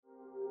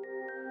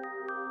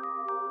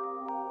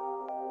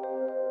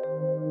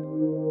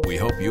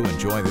hope you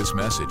enjoy this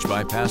message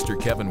by Pastor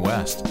Kevin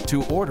West.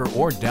 To order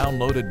or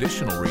download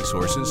additional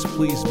resources,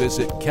 please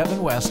visit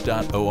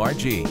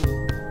kevinwest.org.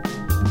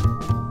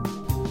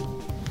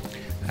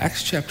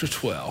 Acts chapter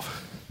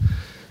 12.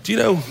 Do you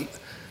know,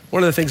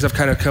 one of the things I've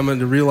kind of come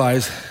to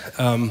realize,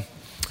 the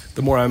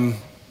more I'm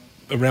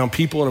around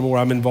people and the more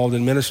I'm involved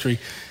in ministry,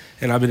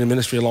 and I've been in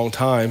ministry a long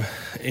time,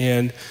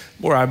 and the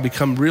more I've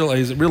become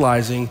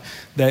realizing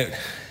that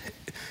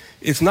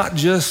it's not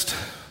just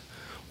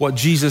what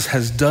Jesus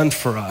has done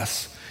for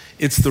us,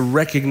 it's the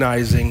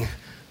recognizing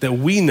that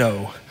we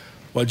know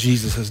what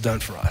Jesus has done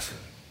for us,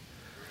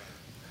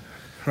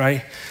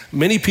 right?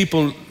 Many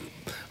people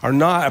are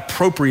not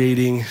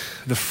appropriating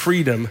the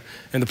freedom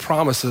and the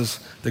promises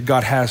that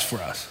God has for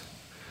us.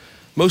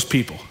 Most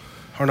people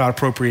are not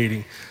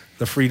appropriating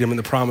the freedom and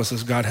the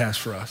promises God has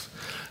for us.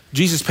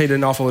 Jesus paid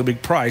an awfully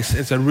big price.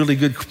 It's a really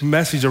good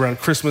message around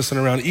Christmas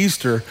and around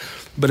Easter,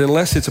 but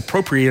unless it's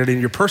appropriated in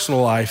your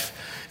personal life,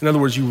 in other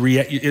words,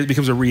 it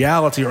becomes a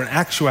reality or an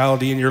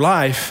actuality in your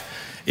life,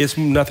 it's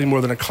nothing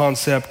more than a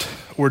concept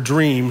or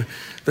dream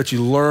that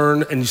you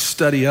learn and you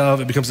study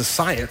of. It becomes a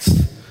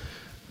science,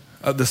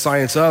 the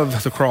science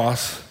of the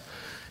cross,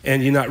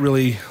 and you're not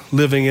really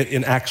living it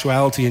in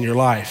actuality in your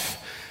life.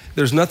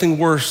 There's nothing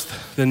worse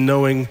than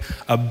knowing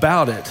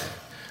about it,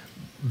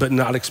 but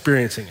not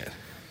experiencing it,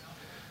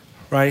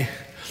 right?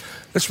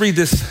 Let's read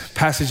this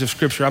passage of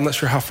scripture. I'm not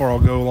sure how far I'll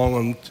go along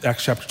on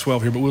Acts chapter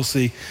 12 here, but we'll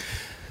see.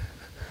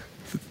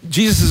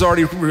 Jesus is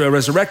already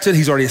resurrected.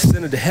 He's already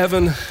ascended to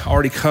heaven,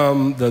 already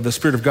come. The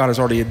Spirit of God has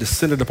already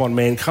descended upon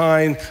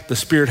mankind. The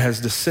Spirit has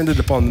descended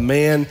upon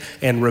man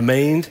and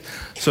remained.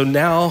 So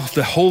now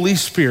the Holy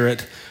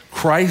Spirit,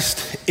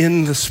 Christ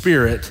in the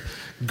Spirit,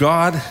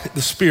 God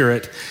the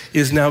Spirit,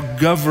 is now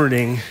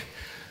governing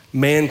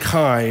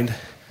mankind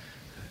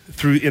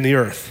in the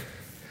earth.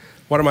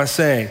 What am I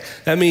saying?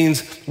 That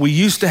means we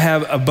used to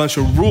have a bunch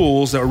of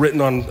rules that were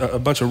written on a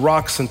bunch of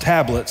rocks and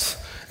tablets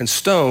and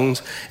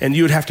stones, and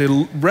you would have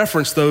to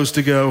reference those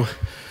to go,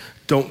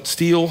 don't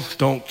steal,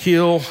 don't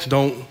kill,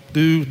 don't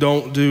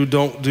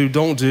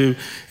do.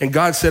 And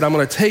God said, I'm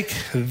gonna take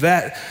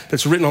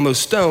that's written on those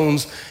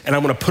stones and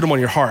I'm gonna put them on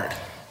your heart.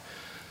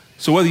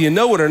 So whether you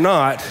know it or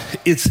not,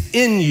 it's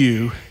in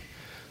you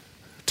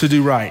to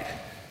do right.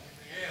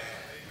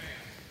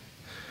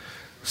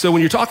 So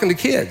when you're talking to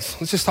kids,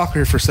 let's just talk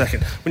here for a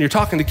second. When you're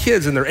talking to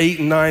kids and they're 8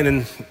 and 9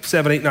 and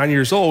 7, 8, 9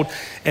 years old,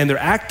 and they're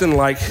acting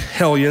like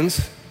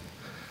hellions,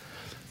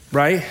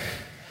 right?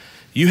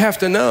 You have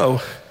to know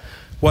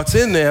what's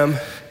in them.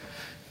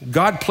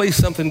 God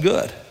placed something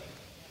good.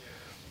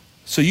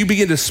 So you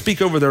begin to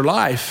speak over their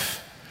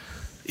life,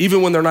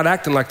 even when they're not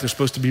acting like they're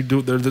supposed to be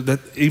doing,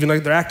 even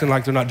like they're acting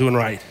like they're not doing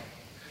right.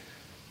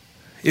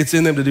 It's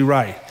in them to do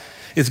right.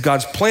 It's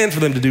God's plan for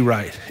them to do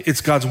right.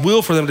 It's God's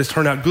will for them to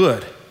turn out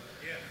good.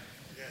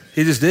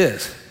 It just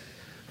is,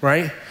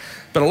 right?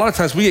 But a lot of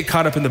times we get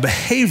caught up in the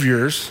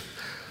behaviors.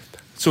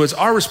 So it's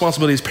our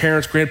responsibility as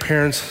parents,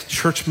 grandparents,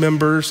 church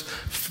members,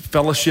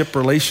 fellowship,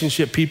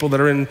 relationship people that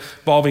are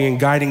involving and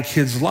guiding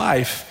kids'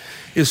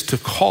 life is to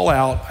call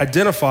out,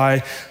 identify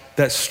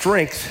that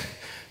strength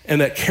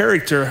and that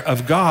character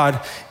of God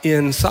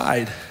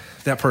inside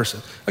that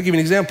person. I'll give you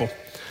an example.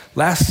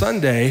 Last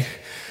Sunday,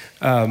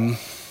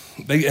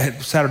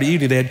 Saturday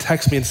evening, they had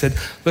texted me and said,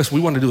 listen,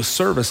 we want to do a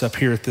service up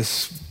here at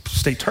this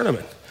state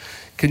tournament.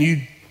 Would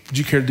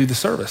you care to do the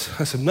service?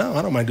 I said, no,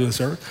 I don't mind doing the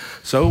service.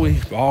 So we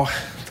all,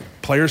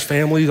 players,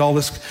 families, all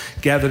this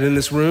gathered in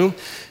this room,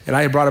 and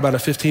I had brought about a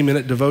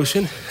 15-minute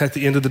devotion at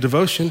the end of the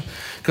devotion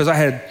because I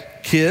had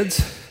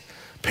kids,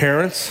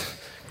 parents,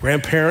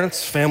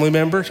 grandparents, family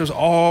members. There's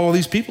all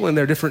these people in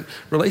their different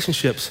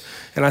relationships.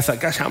 And I thought,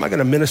 gosh, how am I going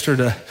to minister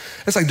to,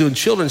 that's like doing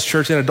children's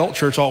church and adult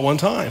church all at one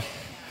time.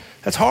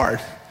 That's hard.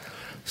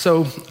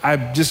 So I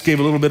just gave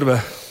a little bit of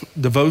a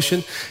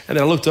devotion, and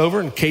then I looked over,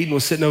 and Caden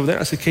was sitting over there.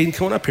 I said, Caden,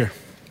 come on up here.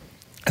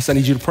 I said, I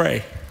need you to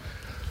pray.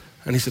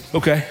 And he said,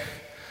 okay.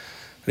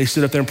 And he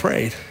stood up there and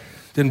prayed.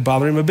 Didn't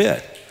bother him a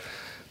bit.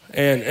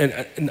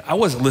 And I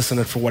wasn't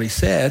listening for what he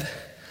said.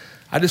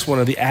 I just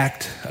wanted the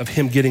act of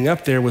him getting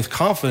up there with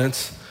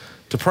confidence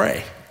to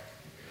pray,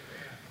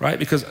 right?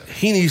 Because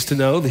he needs to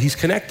know that he's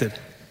connected.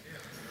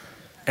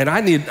 And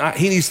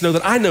he needs to know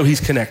that I know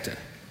he's connected.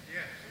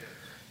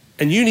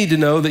 And you need to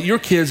know that your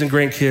kids and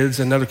grandkids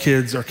and other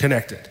kids are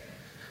connected,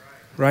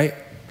 right?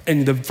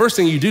 And the first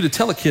thing you do to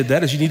tell a kid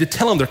that is you need to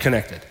tell them they're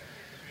connected.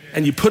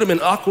 And you put them in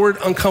awkward,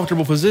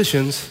 uncomfortable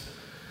positions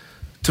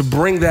to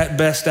bring that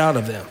best out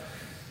of them,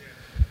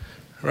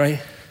 right?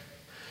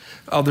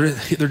 Oh,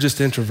 they're just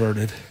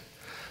introverted.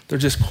 They're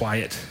just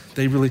quiet.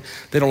 They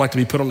don't like to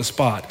be put on the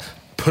spot.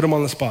 Put them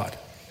on the spot.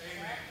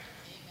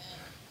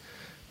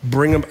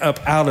 Bring them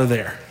up out of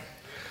there.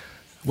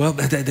 Well,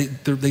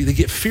 they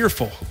get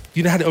fearful.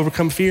 You know how to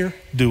overcome fear?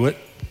 Do it.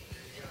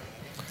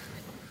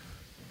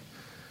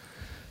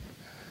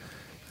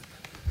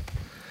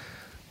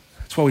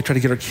 That's why we try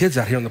to get our kids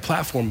out here on the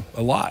platform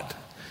a lot.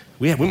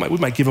 We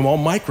might give them all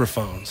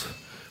microphones.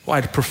 Why,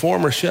 to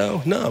perform or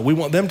show? No, we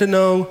want them to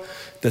know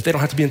that they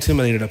don't have to be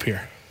intimidated up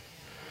here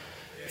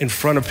in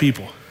front of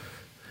people.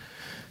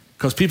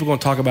 because people are going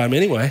to talk about him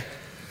anyway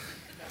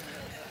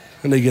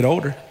when they get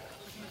older.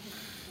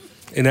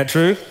 Isn't that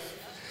true?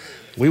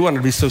 We want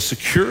to be so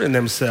secure in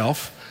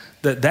themselves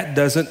that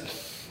doesn't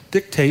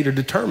dictate or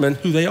determine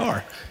who they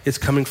are. It's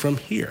coming from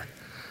here.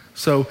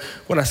 So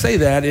when I say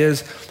that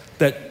is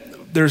that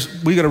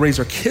we got to raise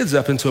our kids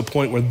up into a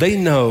point where they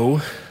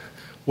know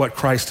what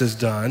Christ has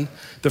done,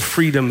 the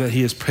freedom that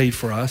he has paid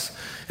for us,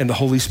 and the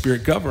Holy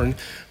Spirit govern.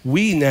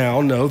 We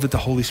now know that the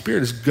Holy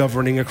Spirit is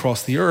governing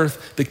across the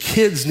earth. The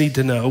kids need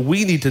to know,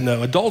 we need to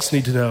know, adults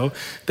need to know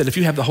that if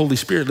you have the Holy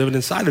Spirit living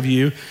inside of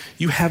you,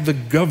 you have the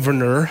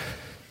governor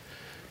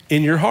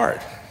in your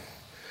heart.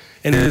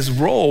 And his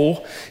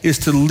role is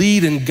to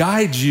lead and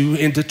guide you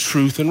into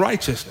truth and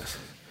righteousness.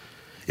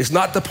 It's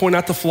not to point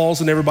out the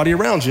flaws in everybody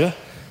around you.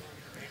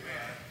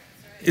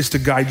 It's to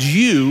guide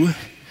you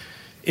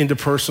into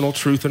personal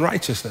truth and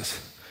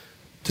righteousness,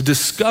 to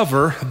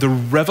discover the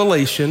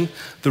revelation,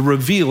 the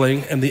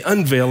revealing, and the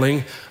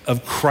unveiling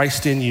of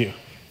Christ in you,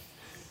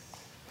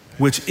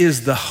 which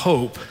is the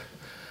hope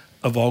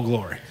of all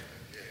glory.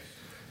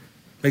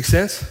 Make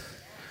sense?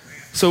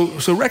 So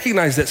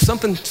recognize that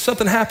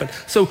something happened.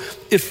 So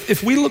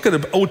if we look at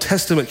an Old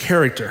Testament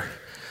character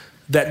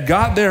that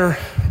got their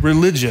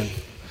religion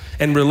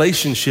and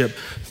relationship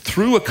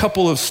through a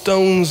couple of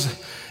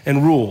stones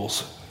and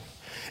rules,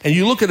 and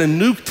you look at a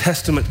New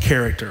Testament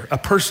character, a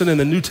person in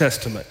the New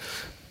Testament,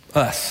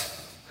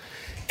 us,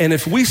 and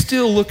if we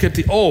still look at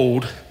the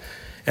old,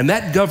 and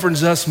that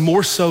governs us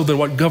more so than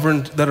what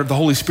governed that are the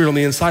Holy Spirit on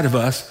the inside of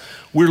us,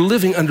 we're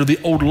living under the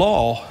old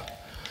law,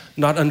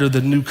 not under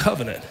the new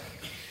covenant.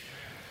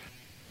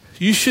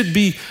 You should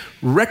be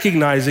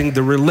recognizing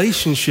the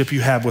relationship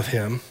you have with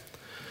him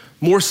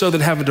more so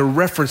than having to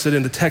reference it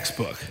in the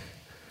textbook.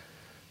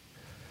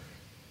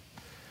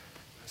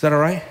 Is that all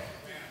right?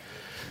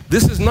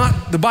 This is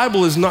not, the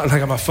Bible is not, I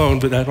got my phone,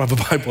 but I don't have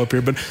a Bible up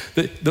here, but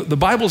the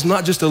Bible is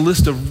not just a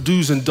list of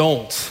do's and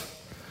don'ts.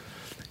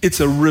 It's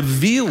a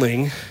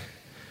revealing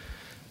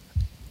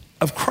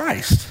of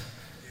Christ.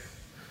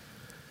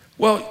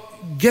 Well,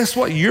 guess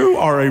what? You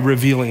are a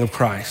revealing of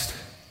Christ.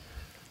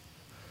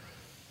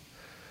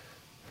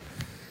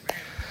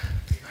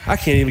 I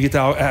can't even get to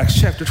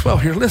Acts chapter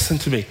 12 here. Listen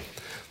to me.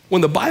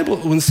 When the Bible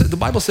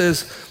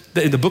says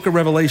that in the book of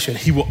Revelation,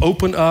 he will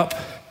open up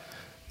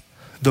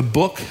the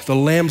book, the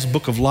Lamb's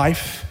book of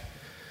life,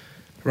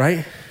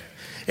 right?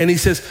 And he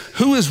says,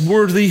 who is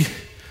worthy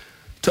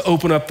to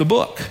open up the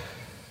book?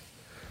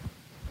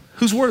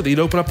 Who's worthy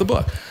to open up the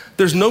book?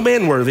 There's no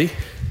man worthy.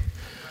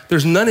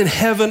 There's none in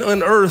heaven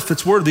and earth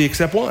that's worthy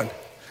except one.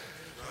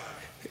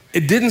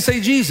 It didn't say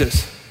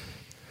Jesus,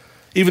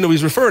 even though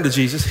he's referring to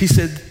Jesus. He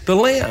said the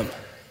Lamb.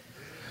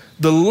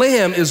 The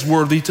Lamb is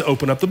worthy to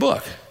open up the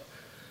book.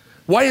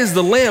 Why is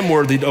the Lamb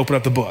worthy to open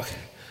up the book?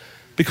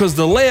 Because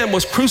the Lamb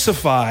was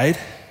crucified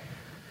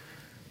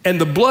and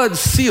the blood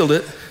sealed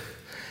it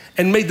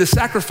and made the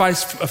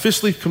sacrifice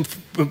officially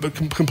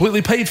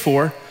completely paid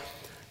for.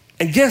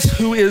 And guess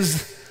who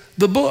is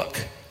the book?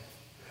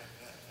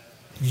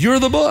 You're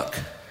the book.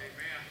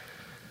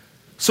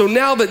 So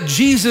now that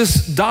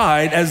Jesus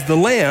died as the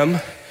Lamb,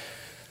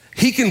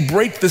 he can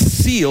break the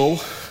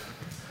seal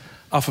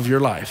off of your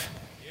life.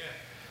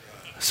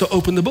 So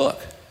open the book.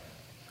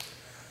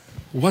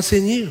 What's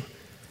in you?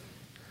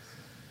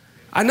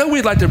 I know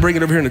we'd like to bring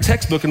it over here in the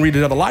textbook and read it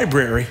out of the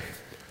library,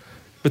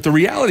 but the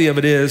reality of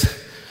it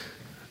is,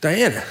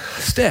 Diana,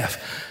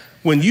 Steph,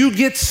 when you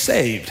get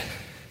saved,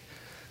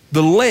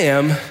 the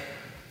Lamb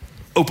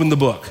opened the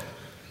book.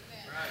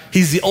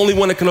 He's the only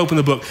one that can open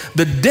the book.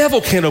 The devil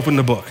can't open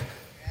the book.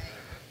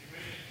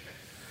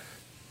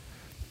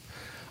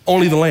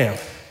 Only the Lamb.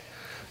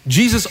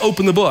 Jesus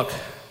opened the book.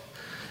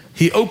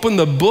 He opened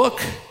the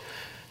book,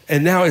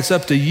 and now it's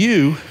up to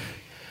you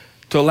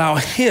to allow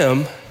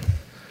him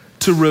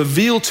to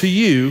reveal to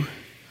you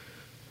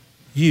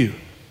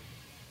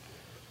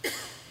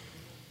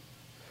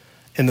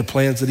and the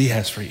plans that he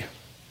has for you.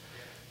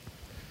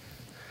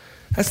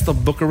 That's the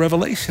book of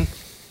Revelation.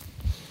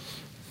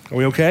 Are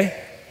we okay?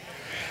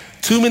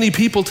 Too many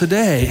people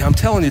today, I'm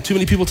telling you, too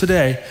many people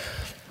today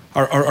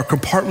are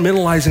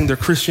compartmentalizing their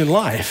Christian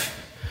life.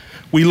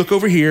 We look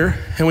over here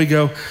and we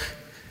go,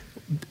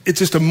 it's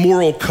just a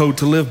moral code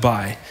to live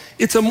by.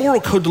 It's a moral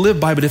code to live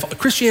by, but if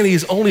Christianity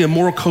is only a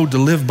moral code to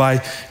live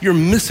by, you're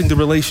missing the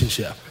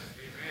relationship.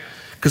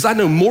 Because I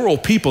know moral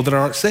people that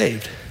aren't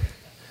saved.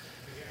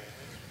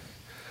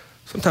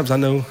 Sometimes I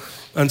know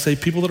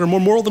unsaved people that are more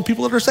moral than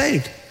people that are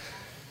saved.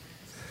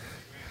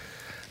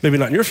 Maybe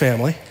not in your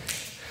family,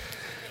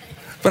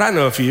 but I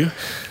know a few.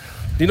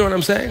 You know what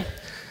I'm saying?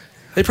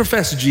 They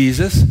profess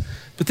Jesus,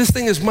 but this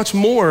thing is much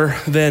more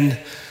than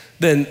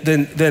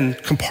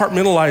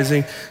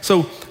compartmentalizing.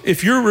 So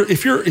if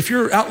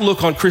your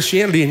outlook on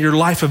Christianity and your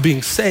life of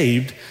being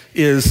saved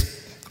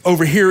is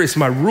over here is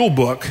my rule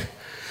book,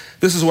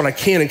 this is what I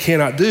can and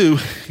cannot do,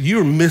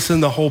 you're missing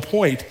the whole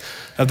point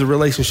of the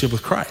relationship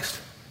with Christ.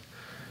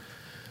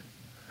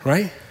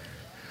 Right?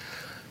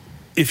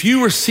 If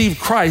you receive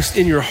Christ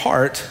in your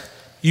heart,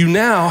 you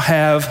now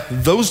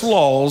have those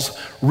laws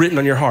written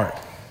on your heart.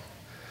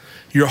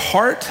 Your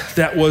heart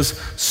that was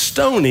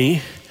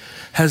stony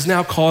has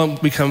now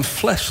become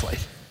fleshly,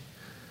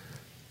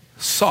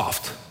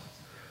 soft.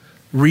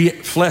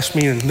 Flesh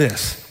meaning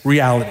this,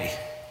 reality.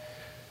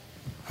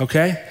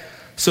 Okay?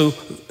 So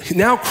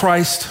now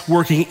Christ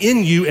working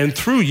in you and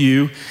through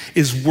you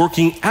is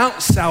working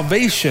out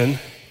salvation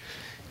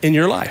in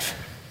your life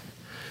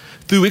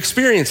through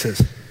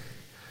experiences.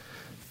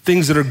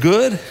 Things that are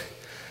good,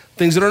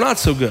 things that are not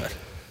so good.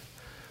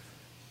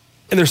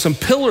 And there's some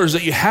pillars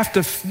that you have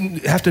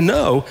to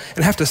know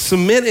and have to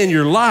cement in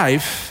your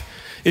life.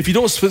 If you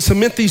don't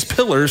cement these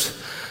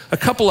pillars, a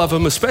couple of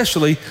them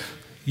especially,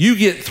 you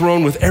get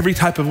thrown with every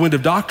type of wind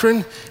of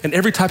doctrine, and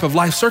every type of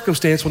life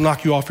circumstance will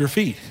knock you off your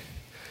feet.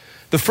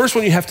 The first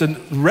one you have to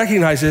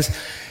recognize is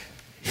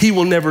he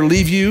will never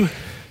leave you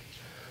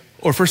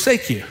or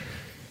forsake you.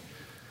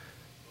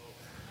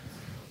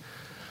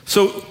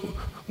 So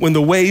when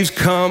the waves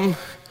come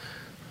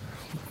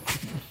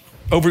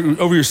over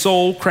your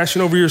soul,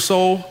 crashing over your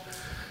soul,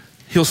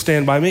 he'll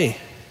stand by me,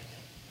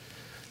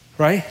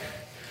 right?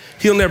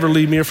 He'll never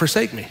leave me or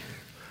forsake me.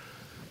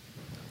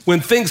 When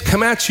things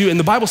come at you, and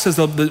the Bible says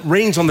the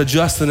rains on the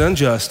just and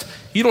unjust,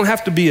 you don't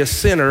have to be a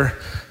sinner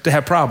to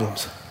have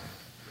problems.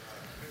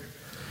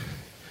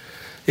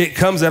 It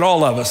comes at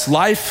all of us.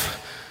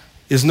 Life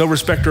is no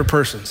respecter of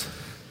persons.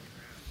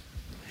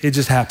 It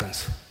just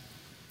happens,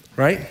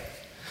 right?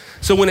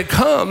 So when it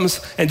comes,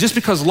 and just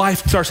because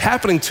life starts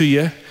happening to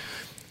you,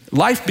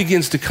 life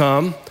begins to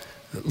come,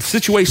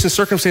 situations,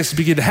 circumstances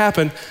begin to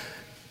happen,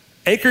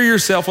 anchor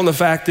yourself on the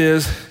fact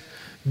is,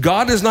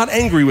 God is not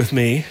angry with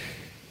me.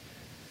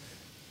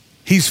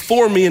 He's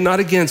for me and not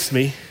against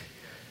me,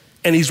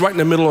 and he's right in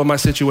the middle of my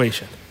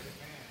situation.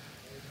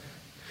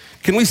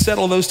 Can we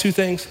settle those two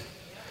things?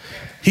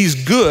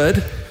 He's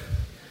good,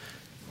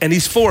 and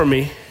he's for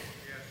me,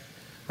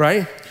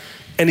 right?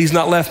 And he's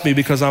not left me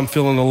because I'm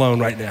feeling alone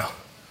right now.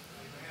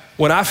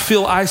 When I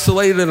feel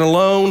isolated and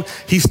alone,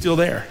 he's still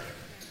there.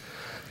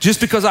 Just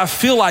because I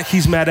feel like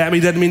he's mad at me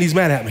doesn't mean he's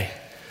mad at me.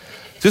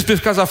 Just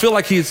because I feel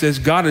like he says,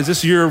 God, is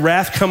this your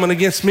wrath coming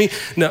against me?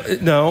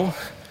 No.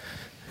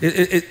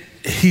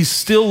 He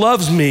still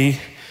loves me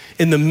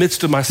in the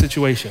midst of my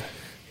situation.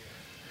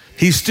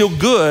 He's still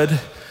good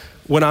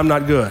when I'm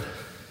not good.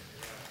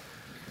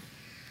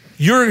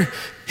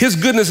 His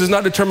goodness is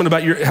not determined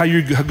about how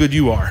good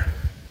you are.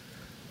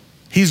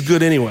 He's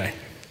good anyway.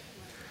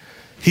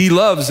 He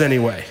loves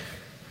anyway.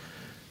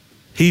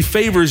 He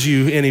favors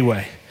you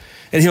anyway.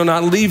 And he'll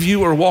not leave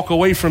you or walk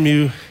away from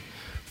you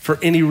for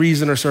any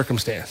reason or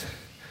circumstance.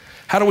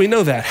 How do we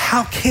know that?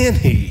 How can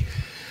he?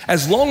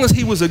 As long as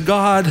he was a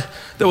God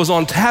that was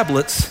on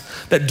tablets,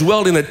 that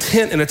dwelled in a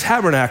tent and a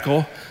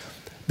tabernacle,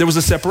 there was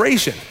a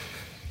separation.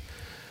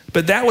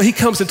 But that way he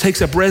comes and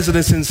takes up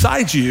residence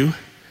inside you,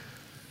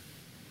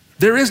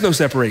 there is no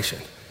separation.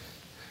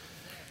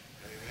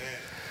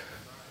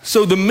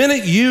 So the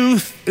minute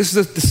this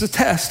is a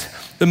test,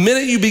 the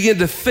minute you begin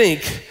to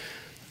think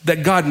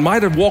that God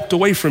might have walked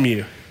away from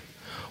you,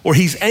 or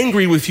he's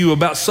angry with you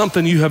about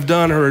something you have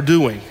done or are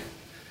doing,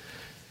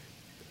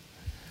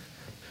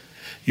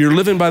 you're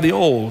living by the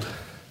old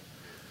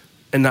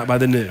and not by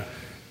the new.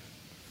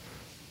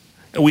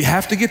 And we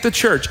have to get the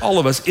church, all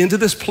of us, into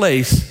this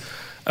place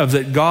of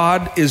that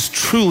God is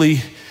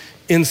truly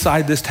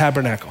inside this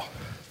tabernacle.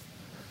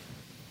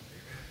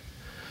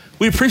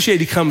 We appreciate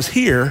he comes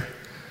here,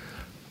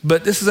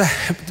 but this is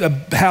a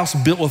house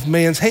built with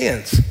man's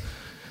hands.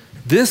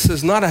 This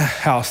is not a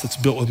house that's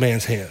built with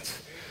man's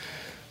hands.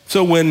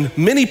 So when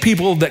many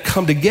people that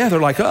come together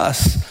like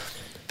us,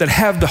 that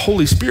have the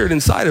Holy Spirit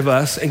inside of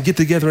us and get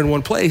together in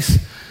one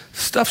place,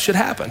 stuff should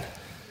happen,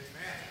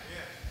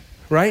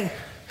 right?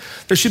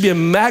 There should be a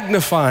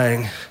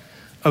magnifying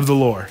of the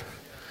Lord,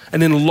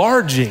 an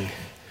enlarging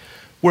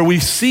where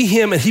we see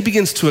him and he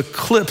begins to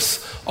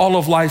eclipse all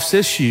of life's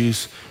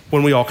issues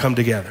when we all come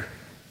together,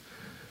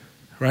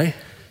 right?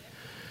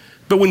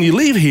 But when you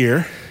leave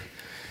here,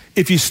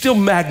 if you still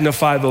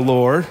magnify the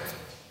Lord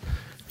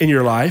in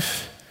your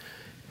life,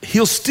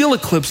 he'll still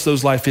eclipse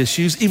those life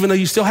issues even though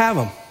you still have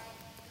them.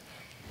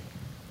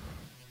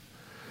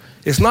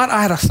 It's not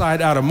out of sight,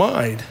 out of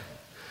mind.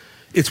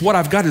 It's what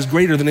I've got is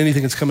greater than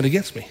anything that's coming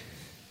against me.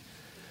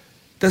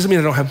 Doesn't mean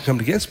I don't have them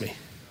coming against me.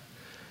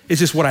 It's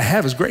just what I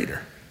have is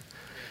greater.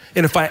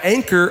 And if I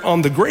anchor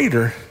on the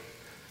greater,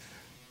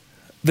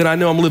 then I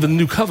know I'm living a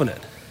new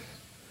covenant.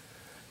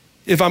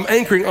 If I'm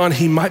anchoring on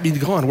he might be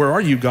gone, where are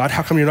you, God?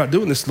 How come you're not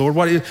doing this, Lord?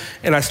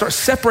 And I start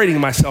separating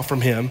myself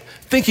from him,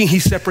 thinking he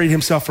separated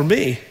himself from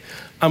me,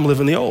 I'm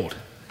living the old.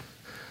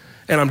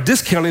 And I'm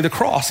discounting the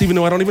cross, even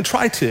though I don't even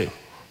try to.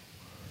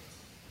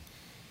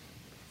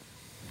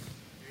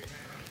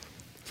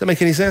 Does that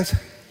make any sense?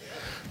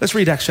 Let's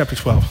read Acts chapter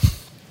 12.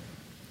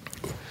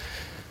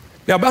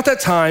 Now, about that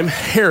time,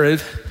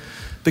 Herod,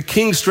 the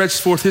king, stretched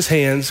forth his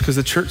hands because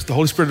the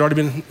Holy Spirit had already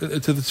been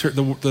to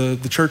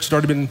the church had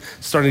already been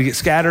starting to get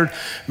scattered.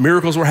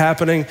 Miracles were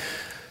happening.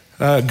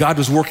 God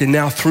was working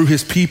now through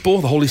his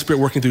people, the Holy Spirit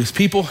working through his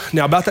people.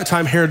 Now, about that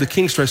time, Herod the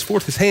king stretched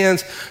forth his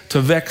hands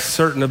to vex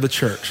certain of the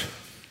church.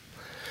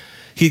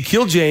 He had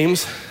killed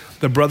James,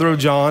 the brother of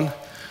John,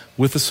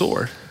 with the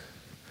sword.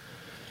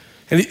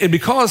 And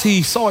because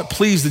he saw it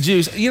please the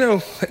Jews,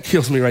 that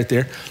kills me right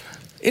there.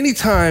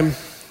 Anytime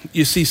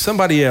you see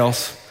somebody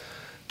else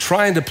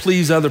trying to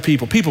please other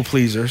people, people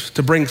pleasers,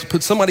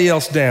 put somebody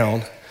else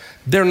down,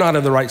 they're not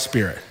in the right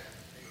spirit.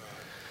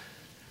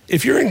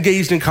 If you're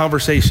engaged in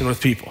conversation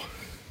with people,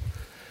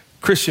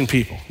 Christian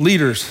people,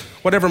 leaders,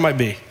 whatever it might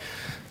be,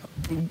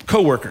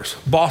 coworkers,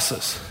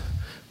 bosses,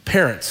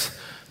 parents,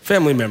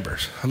 family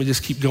members, let me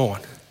just keep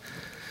going.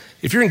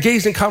 If you're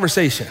engaged in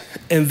conversation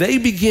and they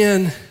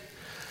begin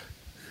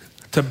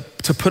to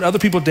put other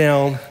people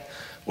down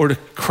or to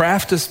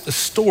craft a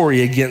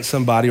story against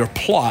somebody or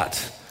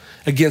plot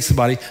against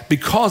somebody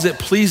because it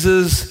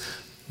pleases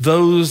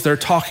those they're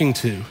talking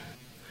to,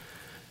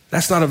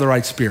 that's not of the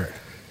right spirit.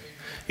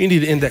 You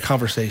need to end that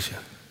conversation.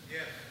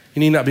 You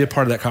need not be a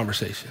part of that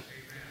conversation,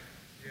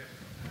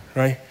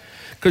 right?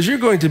 Because you're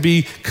going to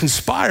be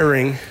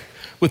conspiring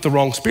with the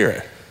wrong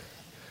spirit.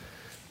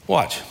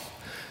 Watch.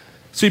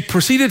 So he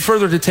proceeded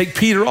further to take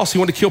Peter also. He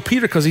wanted to kill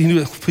Peter because he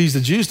knew it pleased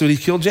the Jews, so he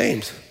killed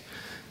James.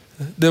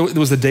 There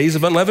was the days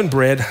of unleavened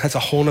bread. That's a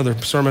whole nother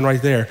sermon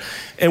right there.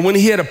 And when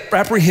he had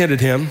apprehended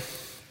him,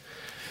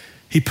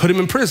 he put him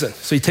in prison.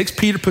 So he takes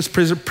Peter, puts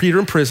Peter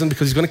in prison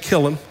because he's going to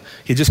kill him.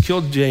 He just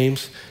killed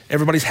James.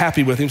 Everybody's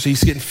happy with him, so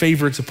he's getting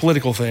favored. It's a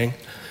political thing.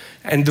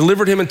 And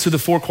delivered him into the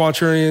 4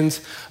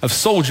 quaternions of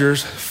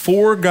soldiers,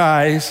 4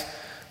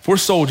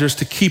 soldiers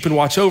to keep and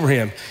watch over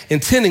him,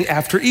 intending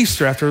after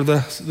Easter, after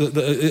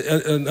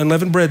the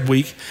unleavened bread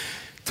week,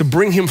 to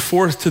bring him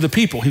forth to the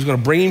people. He was going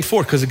to bring him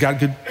forth because it got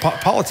good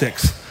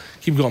politics.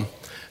 Keep going.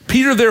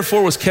 Peter,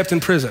 therefore, was kept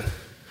in prison,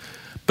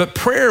 but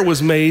prayer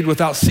was made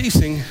without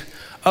ceasing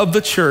of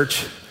the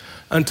church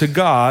unto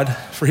God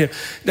for him.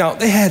 Now,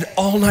 they had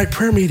all-night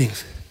prayer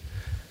meetings.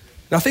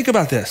 Now, think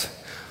about this.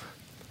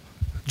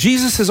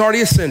 Jesus has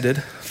already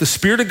ascended. The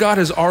Spirit of God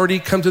has already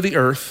come to the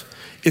earth.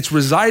 It's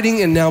residing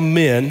in now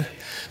men.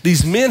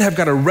 These men have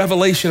got a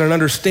revelation and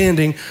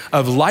understanding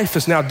of life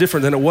is now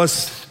different than it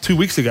was 2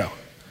 weeks ago.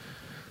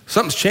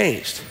 Something's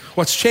changed.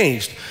 What's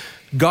changed?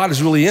 God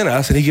is really in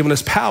us, and He's given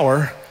us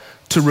power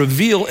to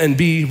reveal and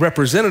be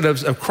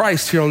representatives of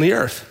Christ here on the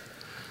earth.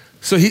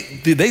 So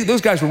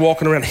those guys were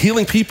walking around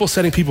healing people,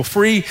 setting people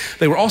free.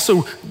 They were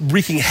also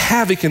wreaking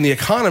havoc in the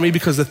economy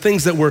because the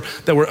things that were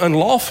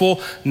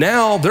unlawful,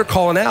 now they're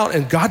calling out,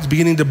 and God's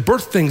beginning to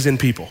birth things in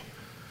people.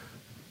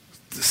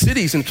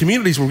 Cities and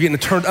communities were getting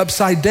turned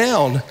upside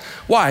down.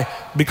 Why?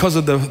 Because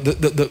of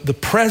the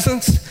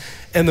presence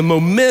and the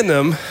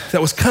momentum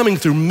that was coming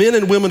through men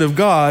and women of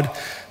God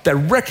that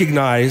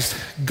recognized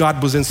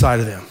God was inside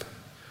of them.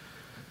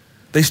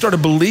 They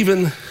started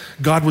believing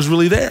God was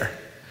really there.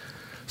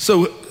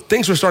 So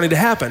things were starting to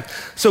happen.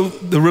 So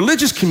the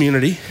religious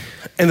community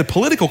and the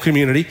political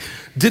community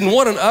didn't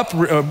want an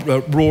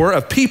uproar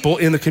of people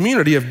in the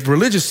community of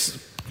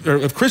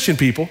of Christian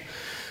people,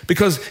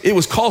 because it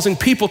was causing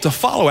people to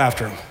follow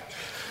after him.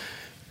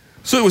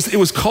 So it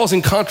was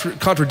causing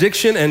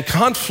contradiction and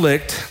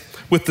conflict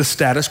with the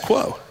status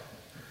quo.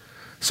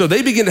 So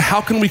they begin to,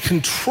 how can we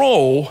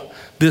control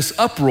this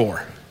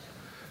uproar?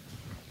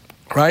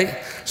 Right?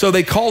 So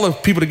they call the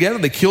people together,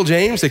 they kill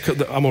James, I'm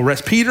gonna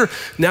arrest Peter.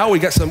 Now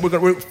we're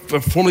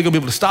formally gonna be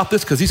able to stop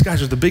this because these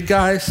guys are the big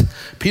guys.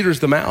 Peter's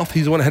the mouth,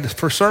 he's the one that had his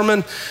first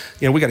sermon.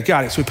 We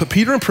got it. So we put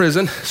Peter in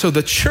prison. So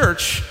the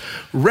church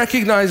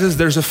recognizes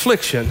there's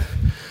affliction.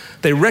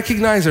 They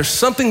recognize there's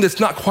something that's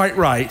not quite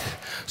right.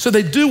 So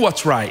they do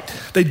what's right.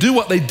 They do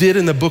what they did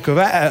in the book of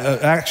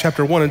Acts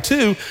chapter 1 and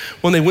 2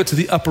 when they went to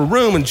the upper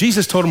room and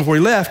Jesus told them before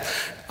he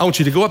left, I want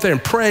you to go up there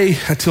and pray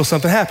until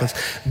something happens.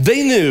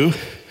 They knew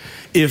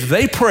if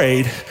they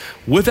prayed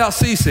without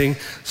ceasing,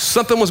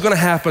 something was going to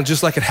happen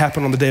just like it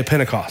happened on the day of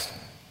Pentecost.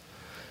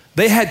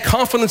 They had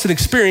confidence and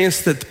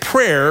experience that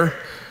prayer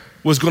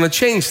was going to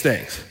change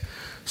things.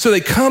 So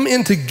they come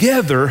in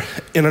together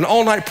in an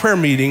all-night prayer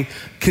meeting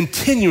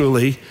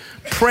continually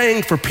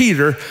praying for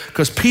Peter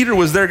because Peter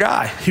was their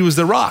guy. He was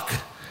the rock.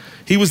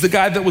 He was the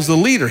guy that was the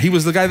leader. He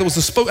was the guy that was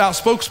the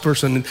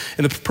spokesperson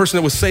and the person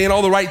that was saying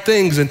all the right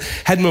things and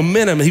had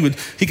momentum.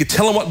 He could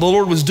tell them what the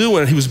Lord was doing.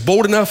 And he was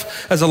bold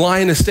enough as a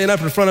lion to stand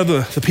up in front of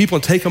the people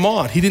and take them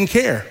on. He didn't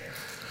care.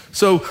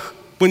 So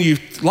when you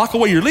lock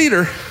away your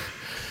leader,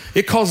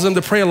 it causes them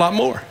to pray a lot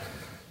more.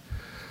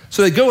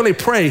 So they go and they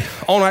pray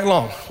all night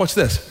long. Watch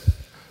this.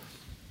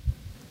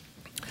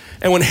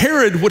 And when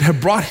Herod would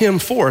have brought him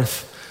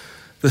forth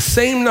the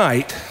same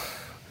night,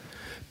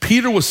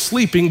 Peter was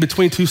sleeping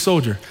between 2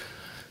 soldiers.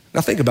 Now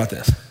think about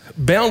this.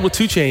 Bound with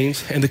 2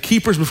 chains and the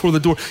keepers before the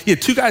door. You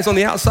had 2 guys on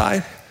the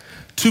outside,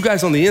 2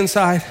 guys on the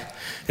inside,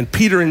 and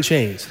Peter in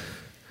chains.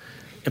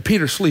 And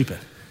Peter's sleeping.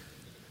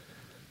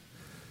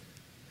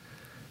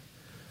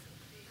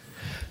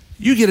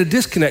 You get a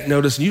disconnect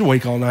notice and you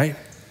wake all night.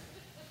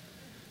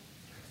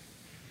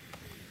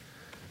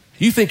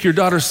 You think your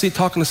daughter's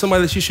talking to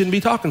somebody that she shouldn't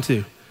be talking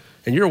to,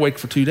 and you're awake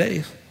for 2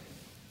 days.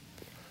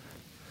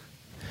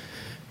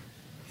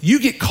 You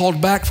get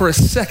called back for a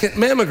second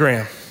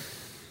mammogram.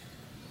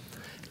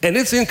 And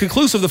it's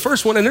inconclusive, the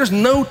first one, and there's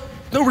no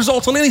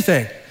results on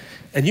anything.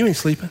 And you ain't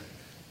sleeping.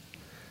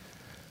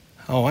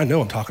 Oh, I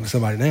know I'm talking to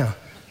somebody now.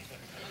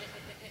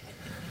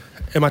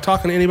 Am I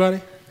talking to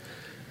anybody?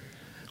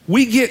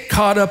 We get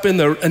caught up in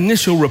the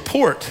initial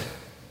report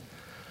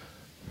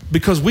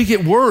because we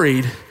get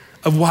worried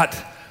of what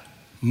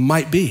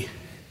might be.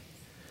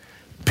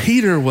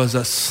 Peter was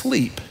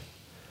asleep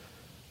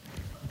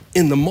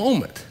in the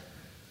moment,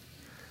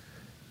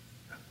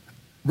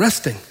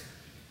 resting.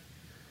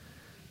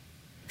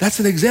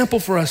 That's an example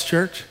for us,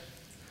 church.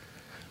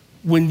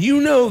 When you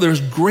know there's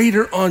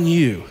greater on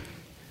you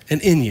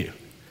and in you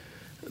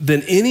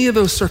than any of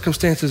those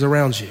circumstances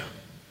around you,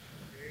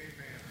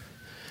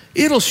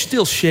 it'll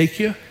still shake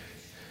you.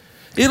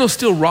 It'll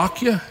still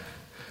rock you.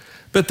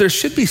 But there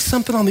should be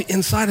something on the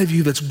inside of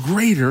you that's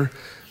greater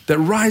that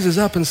rises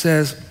up and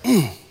says,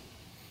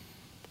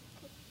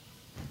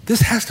 this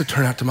has to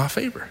turn out to my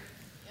favor.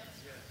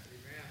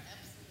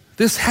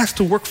 This has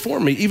to work for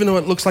me, even though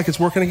it looks like it's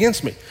working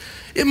against me.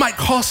 It might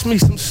cost me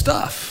some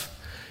stuff.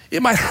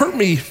 It might hurt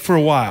me for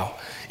a while.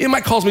 It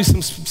might cause me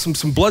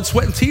some blood,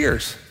 sweat, and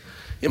tears.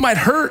 It might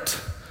hurt.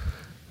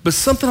 But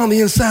something on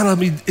the inside of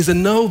me is a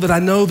know that I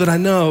know that I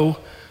know,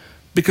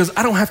 because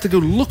I don't have to go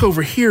look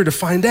over here to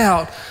find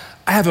out.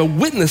 I have a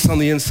witness on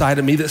the inside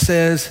of me that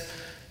says,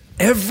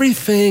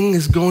 everything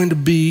is going to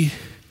be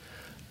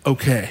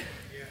okay.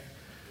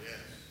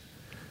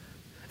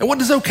 And what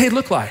does okay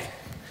look like?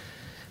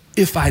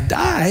 If I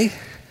die,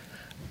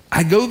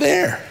 I go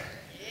there.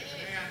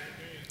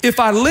 If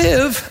I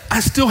live, I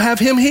still have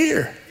him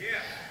here.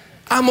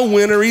 I'm a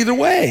winner either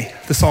way,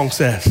 the song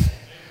says.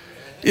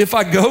 If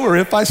I go or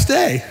if I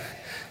stay.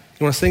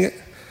 You want to sing it?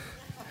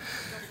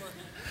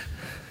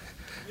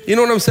 You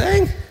know what I'm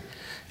saying?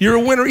 You're a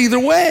winner either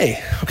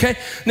way, okay?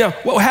 Now,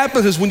 what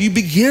happens is when you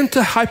begin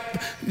to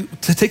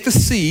take the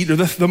seed or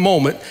the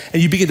moment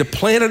and you begin to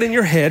plant it in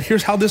your head,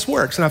 here's how this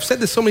works. And I've said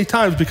this so many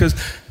times because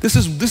this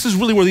is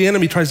really where the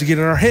enemy tries to get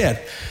in our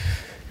head.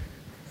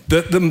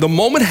 The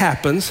moment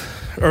happens,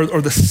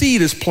 or the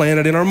seed is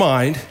planted in our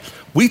mind,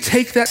 we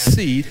take that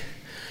seed,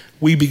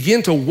 we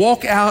begin to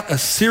walk out a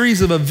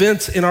series of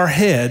events in our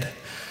head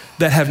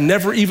that have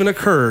never even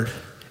occurred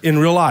in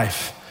real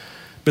life,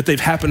 but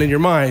they've happened in your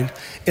mind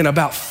in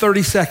about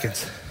 30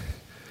 seconds.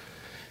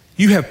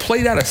 You have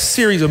played out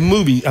a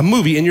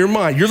movie in your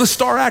mind. You're the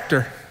star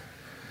actor,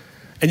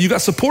 and you've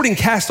got supporting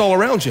cast all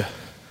around you.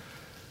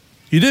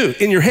 You do,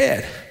 in your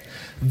head.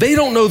 They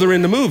don't know they're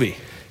in the movie,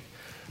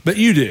 but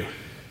you do.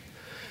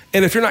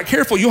 And if you're not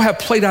careful, you'll have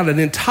played out an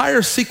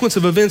entire sequence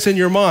of events in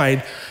your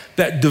mind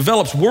that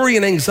develops worry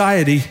and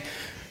anxiety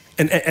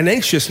and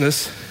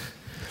anxiousness,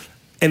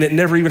 and it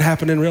never even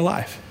happened in real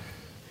life.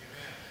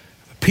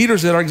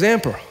 Peter's our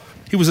example.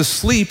 He was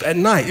asleep at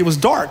night. It was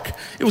dark.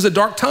 It was a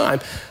dark time.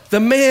 The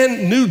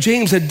man knew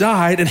James had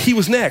died and he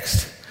was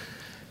next.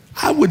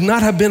 I would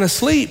not have been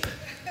asleep.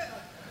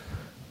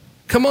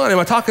 Come on, am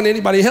I talking to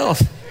anybody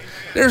else?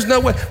 There's no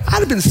way. I'd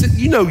have been sitting,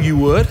 you know you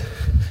would.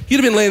 You'd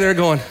have been laying there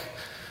going.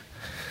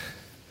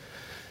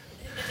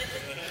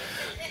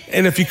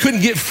 And if you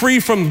couldn't get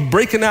free from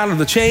breaking out of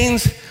the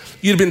chains,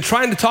 you'd have been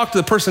trying to talk to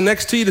the person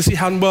next to you to see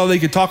how well they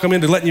could talk them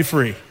into letting you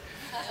free.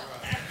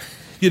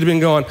 You'd have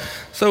been going,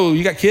 so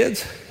you got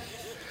kids?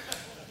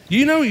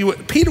 You know,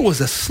 Peter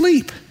was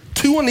asleep.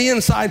 2 on the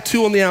inside,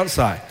 2 on the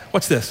outside.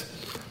 What's this?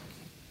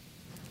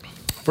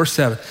 Verse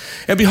 7.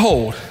 And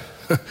behold,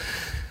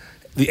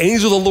 the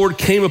angel of the Lord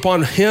came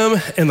upon him,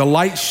 and the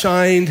light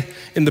shined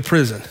in the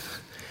prison.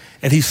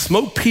 And he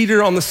smote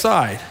Peter on the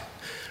side,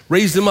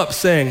 raised him up,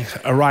 saying,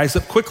 arise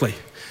up quickly.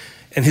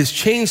 And his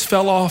chains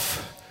fell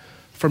off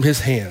from his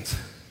hands.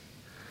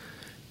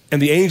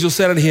 And the angel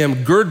said unto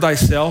him, gird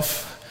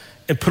thyself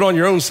and put on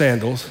your own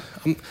sandals.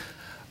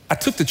 I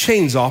took the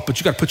chains off, but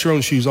you got to put your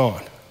own shoes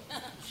on.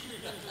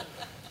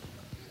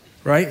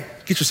 Right?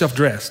 Get yourself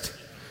dressed.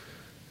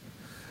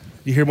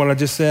 You hear what I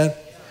just said?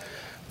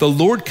 The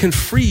Lord can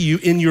free you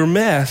in your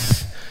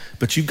mess,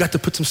 but you've got to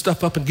put some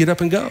stuff up and get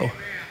up and go.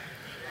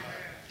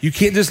 You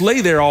can't just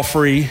lay there all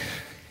free,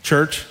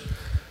 church.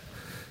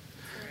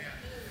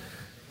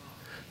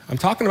 I'm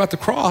talking about the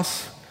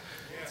cross.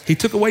 He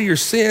took away your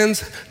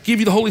sins, give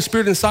you the Holy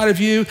Spirit inside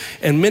of you,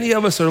 and many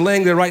of us are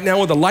laying there right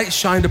now with the light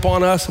shined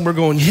upon us, and we're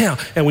going, yeah,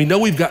 and we know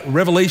we've got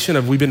revelation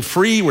of we've been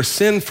free, we're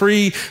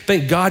sin-free,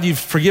 thank God you've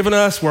forgiven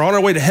us, we're on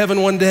our way to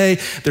heaven one day,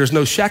 there's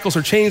no shackles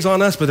or chains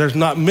on us, but there's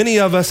not many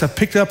of us have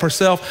picked up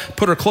ourselves,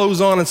 put our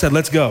clothes on and said,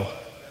 let's go.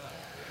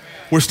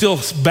 We're still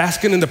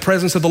basking in the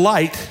presence of the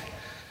light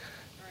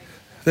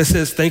that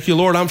says, thank you,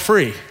 Lord, I'm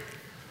free.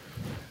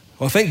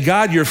 Well, thank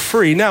God you're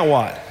free, now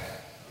what?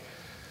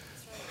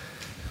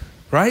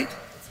 Right?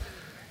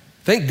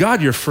 Thank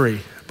God you're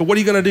free. But what are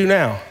you going to do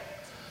now?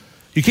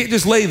 You can't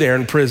just lay there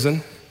in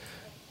prison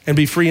and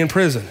be free in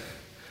prison.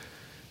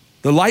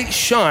 The light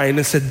shined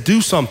and said,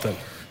 do something.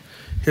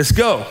 Let's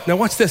go. Now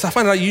watch this. I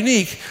find it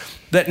unique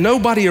that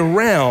nobody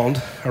around,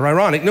 or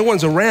ironic, no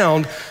one's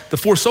around, the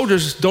 4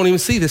 soldiers don't even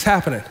see this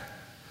happening.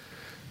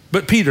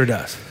 But Peter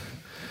does.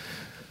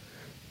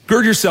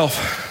 Gird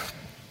yourself,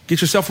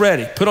 get yourself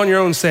ready, put on your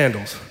own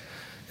sandals.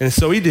 And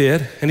so he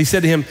did. And he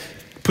said to him,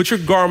 put your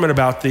garment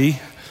about thee,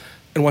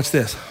 and watch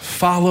this,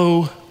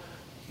 follow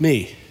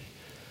me.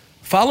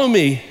 Follow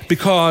me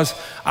because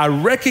I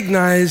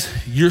recognize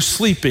you're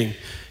sleeping,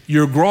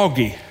 you're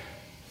groggy.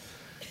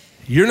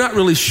 You're not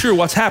really sure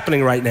what's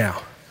happening right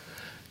now.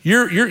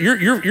 You're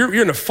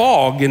in a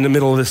fog in the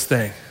middle of this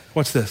thing.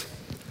 What's this?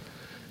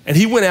 And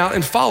he went out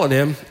and followed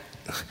him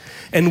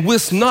and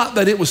wist not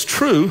that it was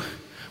true,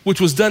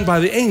 which was done by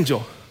the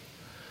angel,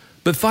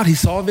 but thought he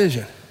saw a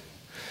vision.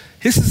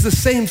 This is the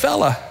same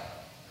fella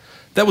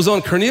that was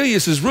on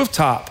Cornelius's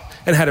rooftop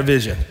and had a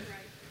vision.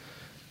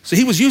 So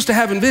he was used to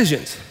having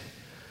visions.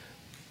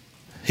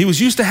 He was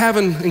used to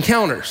having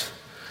encounters.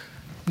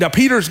 Now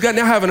Peter's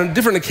now having a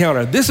different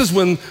encounter. This is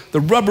when the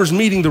rubber's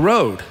meeting the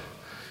road.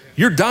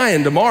 You're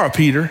dying tomorrow,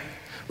 Peter.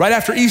 Right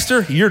after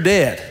Easter, you're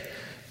dead,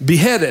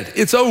 beheaded.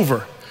 It's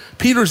over.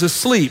 Peter's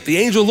asleep. The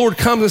angel of the Lord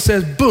comes and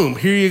says, boom,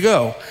 here you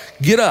go.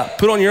 Get up,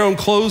 put on your own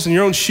clothes and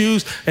your own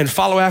shoes and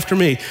follow after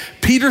me.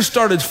 Peter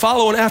started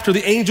following after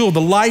the angel of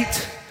the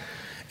light,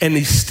 and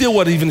he still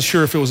wasn't even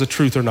sure if it was a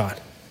truth or not.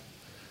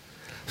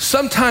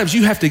 Sometimes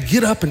you have to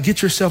get up and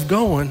get yourself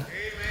going, amen,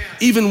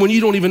 even when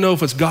you don't even know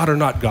if it's God or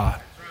not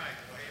God.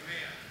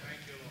 Right.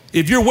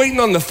 If you're waiting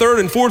on the third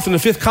and fourth and the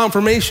fifth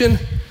confirmation,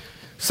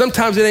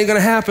 sometimes it ain't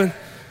gonna happen.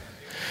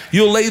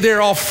 You'll lay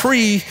there all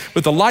free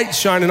with the light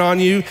shining on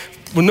you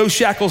with no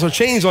shackles or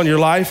chains on your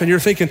life, and you're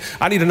thinking,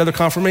 I need another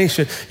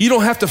confirmation. You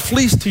don't have to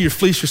fleece till you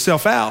fleece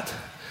yourself out.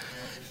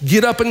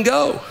 Get up and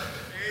go.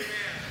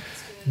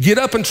 Get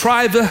up and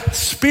try the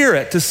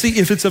Spirit to see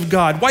if it's of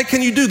God. Why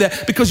can you do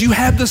that? Because you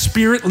have the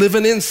Spirit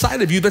living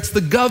inside of you. That's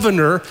the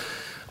governor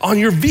on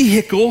your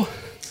vehicle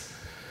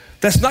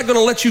that's not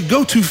gonna let you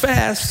go too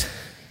fast,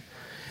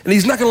 and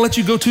he's not gonna let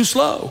you go too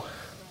slow.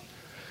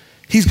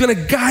 He's gonna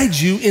guide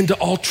you into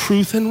all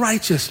truth and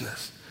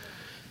righteousness.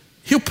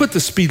 He'll put the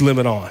speed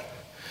limit on.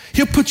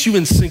 He'll put you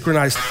in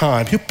synchronized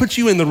time. He'll put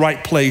you in the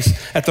right place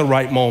at the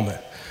right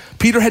moment.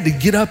 Peter had to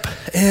get up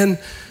and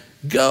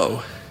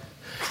go.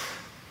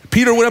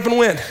 Peter went up and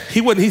went.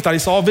 He thought he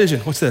saw a vision.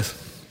 What's this?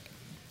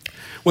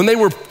 When they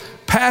were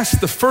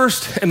past the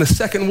first and the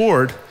second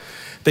ward,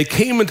 they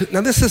came into,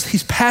 now this is,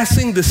 he's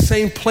passing the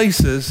same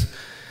places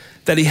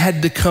that he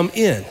had to come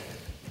in.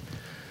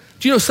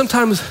 Do you know,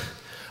 sometimes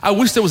I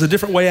wish there was a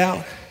different way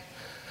out.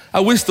 I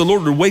wish the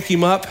Lord would wake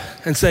him up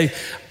and say,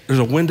 there's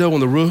a window on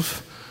the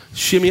roof,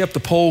 shimmy up the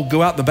pole,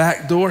 go out the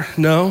back door.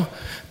 No,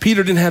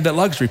 Peter didn't have that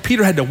luxury.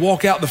 Peter had to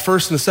walk out the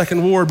first and the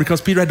second ward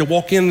because Peter had to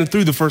walk in and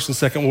through the first and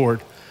second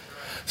ward.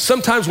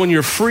 Sometimes when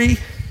you're free,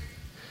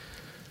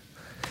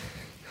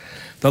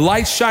 the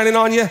light's shining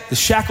on you, the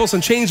shackles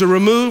and chains are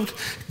removed,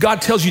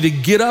 God tells you to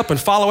get up and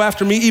follow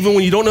after me, even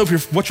when you don't know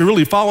if what you're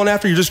really following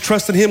after. You're just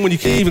trusting him when you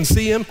can't even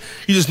see him.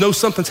 You just know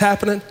something's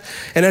happening.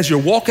 And as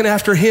you're walking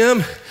after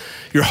him,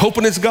 you're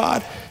hoping it's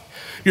God.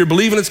 You're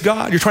believing it's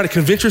God. You're trying to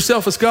convince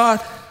yourself it's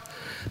God.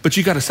 But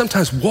you got to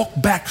sometimes walk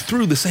back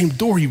through the same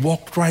door you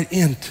walked right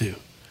into.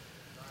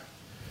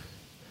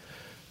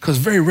 Because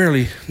very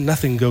rarely,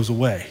 nothing goes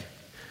away.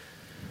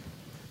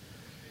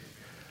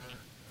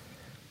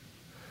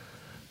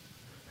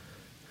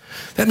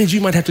 That means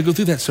you might have to go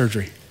through that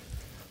surgery.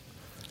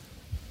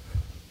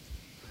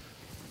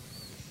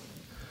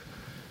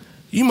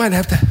 You might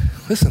have to,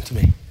 listen to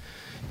me,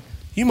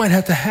 you might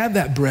have to have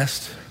that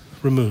breast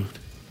removed.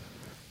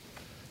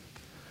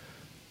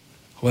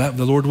 Well,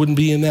 the Lord wouldn't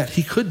be in that.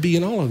 He could be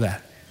in all of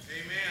that.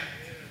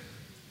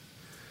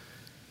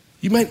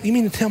 Amen. You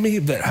mean to tell me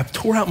that I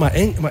tore out my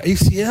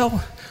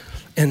ACL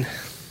and,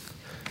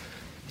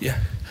 yeah.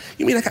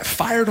 You mean I got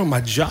fired on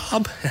my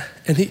job?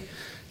 And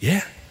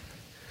yeah.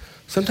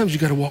 Sometimes you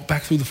got to walk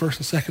back through the first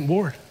and second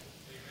ward.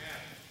 Amen.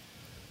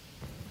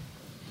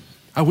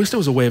 I wish there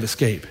was a way of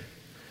escape.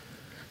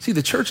 See,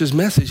 the church's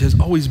message has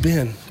always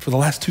been, for the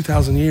last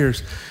 2,000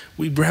 years,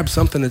 we grab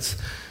something it's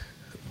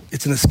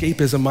an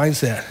escapism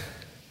mindset.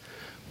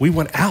 We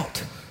want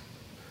out.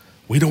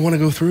 We don't want to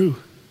go through.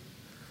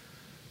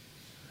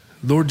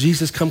 Lord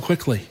Jesus, come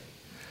quickly.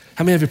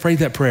 How many of you prayed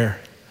that prayer?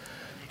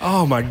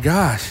 Oh my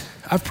gosh,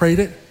 I've prayed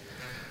it.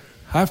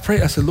 I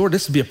said, Lord,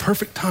 this would be a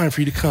perfect time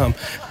for you to come.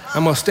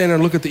 I'm gonna stand there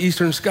and look at the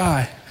eastern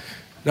sky,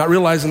 not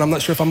realizing I'm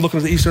not sure if I'm looking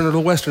at the eastern or the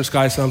western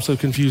sky, so I'm so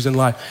confused in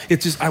life.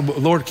 It's just,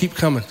 Lord, keep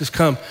coming, just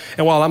come.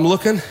 And while I'm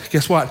looking,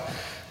 guess what?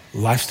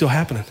 Life's still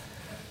happening.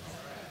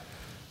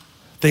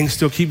 Things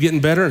still keep getting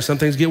better and some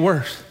things get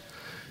worse.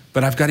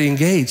 But I've got to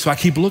engage, so I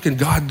keep looking.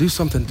 God, do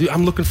something.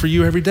 I'm looking for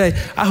you every day.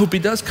 I hope he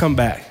does come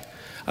back.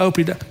 I hope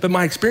he does. But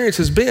my experience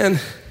has been,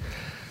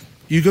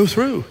 you go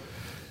through.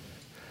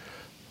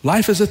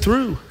 Life is a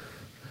through.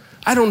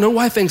 I don't know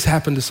why things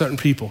happen to certain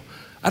people.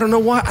 I don't know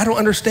why. I don't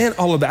understand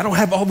all of that. I don't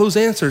have all those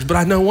answers, but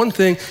I know one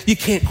thing, you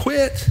can't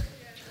quit.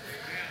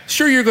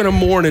 Sure, you're gonna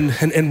mourn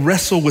and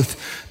wrestle with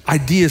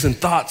ideas and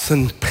thoughts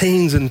and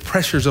pains and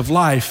pressures of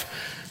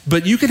life,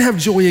 but you can have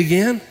joy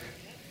again.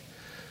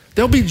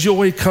 There'll be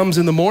joy comes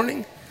in the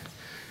morning.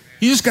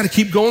 You just gotta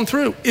keep going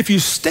through. If you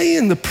stay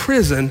in the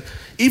prison,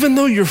 even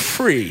though you're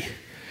free,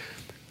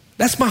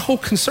 that's my whole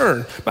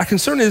concern. My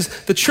concern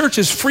is the church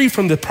is free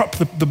from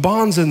the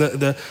bonds and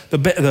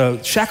the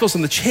shackles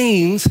and the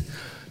chains,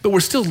 but we're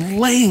still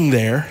laying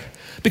there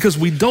because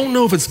we don't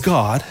know if it's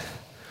God.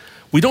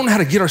 We don't know how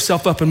to get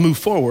ourselves up and move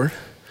forward.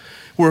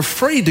 We're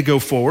afraid to go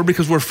forward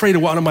because we're afraid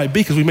of what it might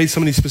be because we made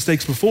some of these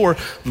mistakes before.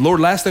 The Lord,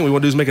 last thing we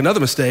want to do is make another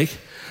mistake.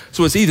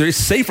 So it's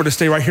safer to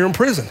stay right here in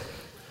prison.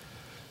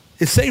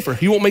 It's safer.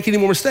 You won't make any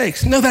more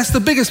mistakes. No, that's the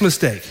biggest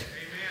mistake.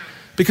 Amen.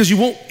 Because you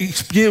won't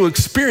be able to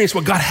experience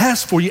what God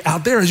has for you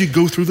out there as you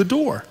go through the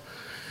door.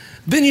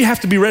 Then you have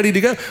to be ready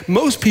to go.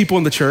 Most people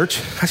in the church,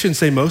 I shouldn't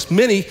say most,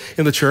 many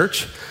in the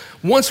church,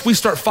 once we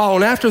start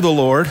following after the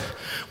Lord,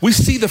 we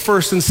see the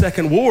first and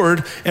second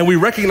ward and we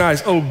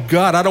recognize, oh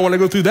God, I don't want to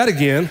go through that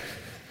again.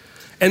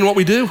 And what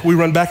we do, we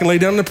run back and lay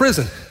down in the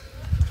prison.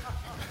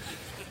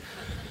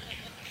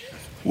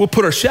 We'll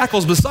put our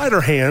shackles beside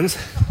our hands,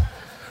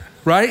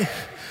 right?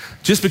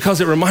 Just because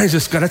it reminds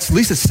us, God, at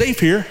least it's safe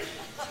here,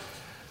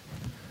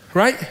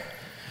 right?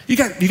 You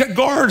got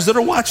guards that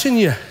are watching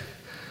you.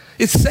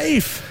 It's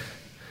safe.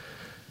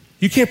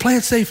 You can't play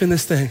it safe in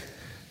this thing.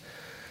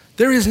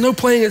 There is no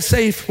playing it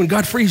safe when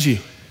God frees you.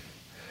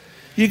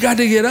 You got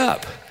to get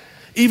up,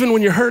 even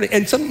when you're hurting.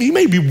 And you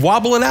may be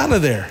wobbling out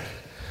of there.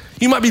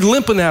 You might be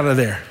limping out of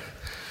there.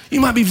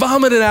 You might be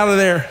vomiting out of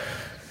there.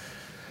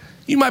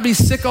 You might be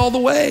sick all the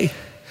way.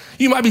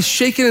 You might be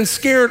shaking and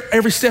scared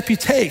every step you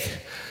take.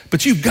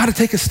 But you've got to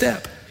take a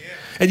step,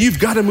 and you've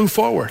got to move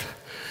forward,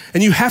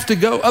 and you have to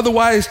go.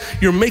 Otherwise,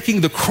 you're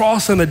making the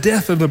cross and the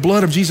death of the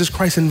blood of Jesus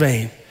Christ in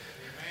vain. Amen.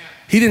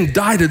 He didn't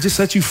die to just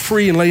set you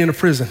free and lay in a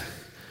prison.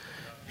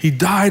 He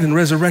died and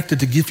resurrected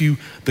to give you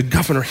the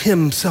governor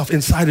himself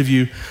inside of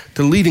you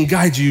to lead and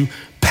guide you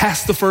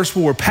past the first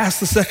ward,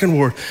 past the second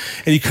ward,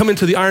 and you come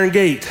into the iron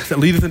gate that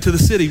leadeth into the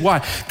city.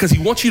 Why? Because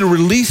he wants you to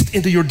release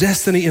into your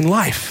destiny in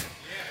life,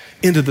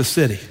 into the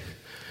city,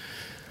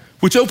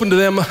 which opened to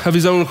them of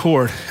his own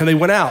accord. And they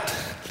went out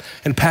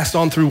and passed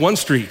on through one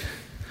street.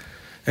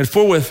 And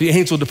forthwith the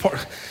angel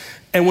departed.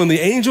 And when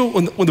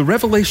the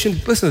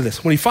revelation, listen to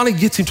this, when he finally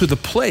gets him to the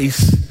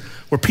place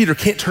where Peter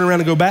can't turn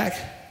around and go back,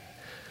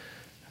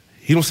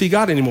 he don't see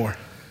God anymore.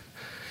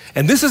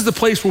 And this is the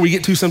place where we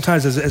get to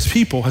sometimes as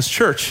people, as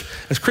church,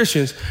 as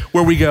Christians,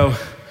 where we go,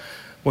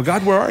 well,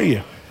 God, where are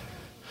you?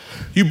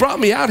 You brought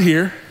me out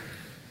here.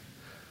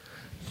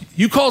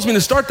 You caused me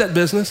to start that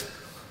business.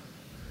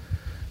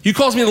 You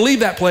caused me to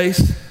leave that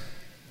place.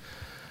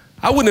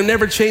 I would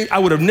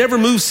have never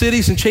moved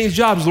cities and changed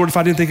jobs, Lord, if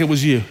I didn't think it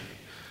was you.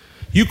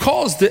 You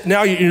caused it,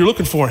 now you're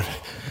looking for him.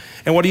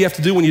 And what do you have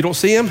to do when you don't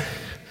see him?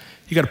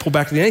 You got to pull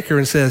back the anchor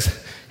and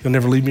says, he'll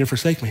never leave me or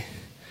forsake me.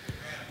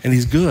 And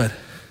he's good.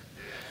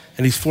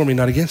 And he's for me,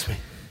 not against me.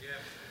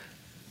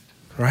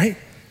 Right?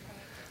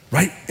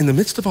 Right in the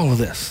midst of all of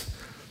this.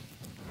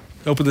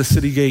 Open the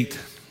city gate,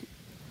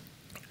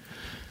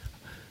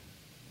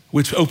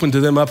 which opened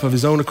to them up of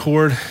his own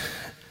accord.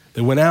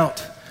 They went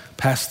out,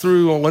 passed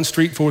through on one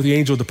street, forth the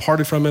angel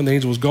departed from him. The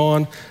angel was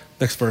gone.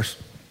 Next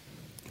verse.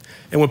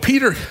 And when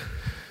Peter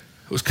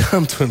was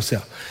come to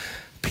himself,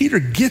 Peter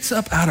gets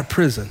up out of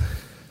prison,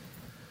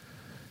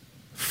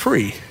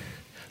 free,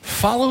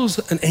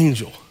 follows an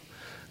angel,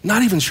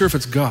 not even sure if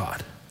it's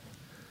God,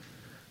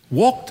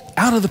 walked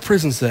out of the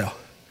prison cell.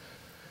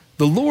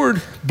 The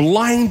Lord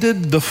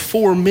blinded the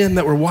 4 men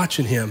that were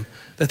watching him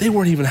that they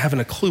weren't even having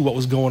a clue what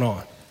was going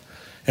on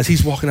as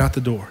he's walking out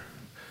the door.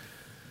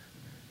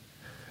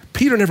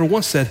 Peter never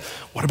once said,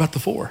 what about the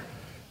 4?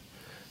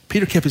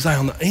 Peter kept his eye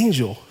on the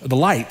angel, the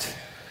light,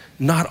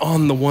 not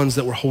on the ones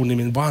that were holding him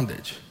in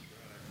bondage.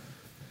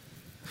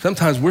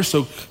 Sometimes we're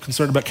so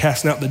concerned about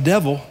casting out the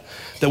devil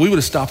that we would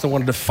have stopped and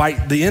wanted to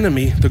fight the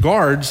enemy, the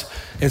guards,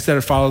 instead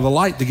of follow the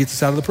light that gets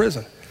us out of the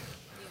prison.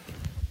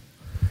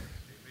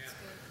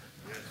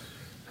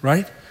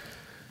 Right?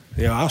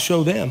 Yeah, I'll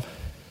show them.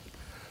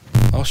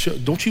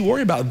 Don't you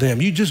worry about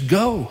them. You just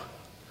go.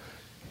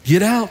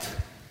 Get out.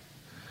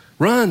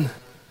 Run.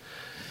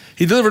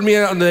 He delivered me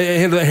out in the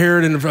hand of the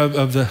Herod and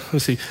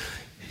let's see.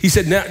 He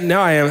said,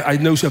 now I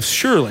know of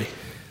surety,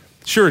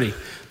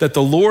 that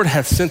the Lord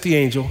hath sent the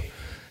angel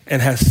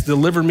and has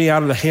delivered me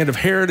out of the hand of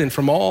Herod and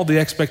from all the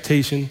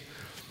expectation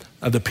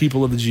of the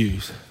people of the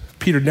Jews.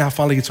 Peter now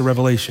finally gets a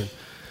revelation.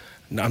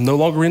 I'm no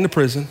longer in the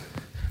prison.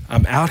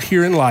 I'm out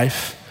here in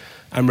life.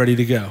 I'm ready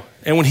to go.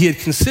 And when he had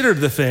considered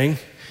the thing,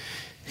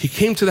 he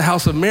came to the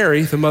house of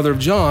Mary, the mother of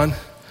John,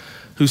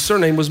 whose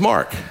surname was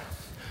Mark,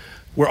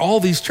 where all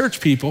these church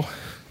people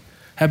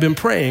have been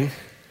praying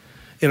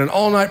in an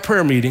all-night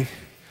prayer meeting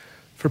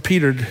for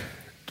Peter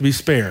to be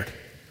spared.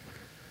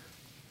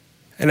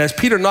 And as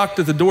Peter knocked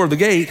at the door of the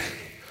gate,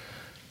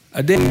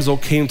 a damsel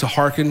came to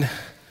hearken,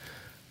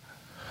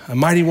 a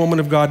mighty woman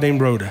of God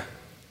named Rhoda.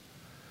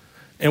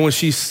 And when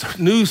she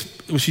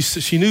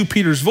knew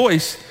Peter's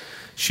voice,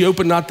 she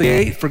opened not the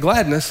gate for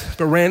gladness,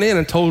 but ran in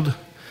and told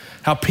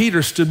how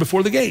Peter stood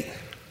before the gate.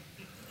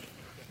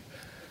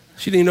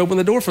 She didn't even open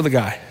the door for the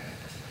guy.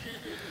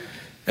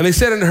 And they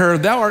said unto her,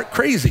 thou art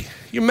crazy,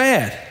 you're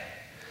mad.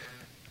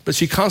 But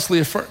she constantly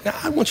affirmed. Now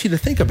I want you to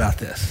think about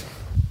this.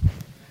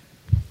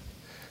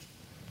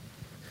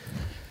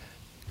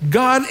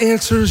 God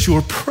answers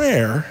your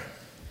prayer,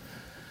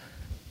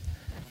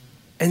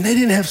 and they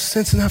didn't have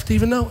sense enough to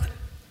even know it.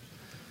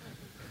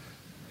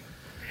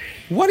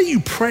 what are you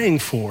praying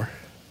for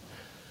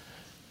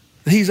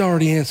that he's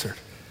already answered?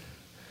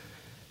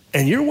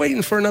 And you're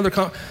waiting for another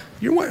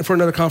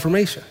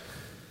confirmation.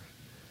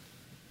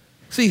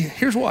 See,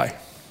 here's why.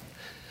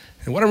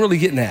 And what I'm really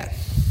getting at,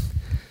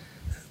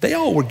 they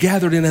all were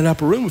gathered in that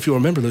upper room, if you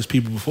remember those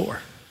people before.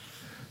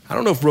 I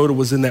don't know if Rhoda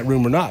was in that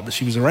room or not, but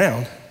she was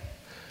around.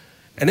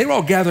 And they were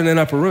all gathered in that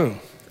upper room.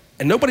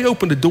 And nobody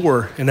opened a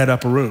door in that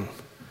upper room.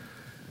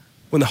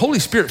 When the Holy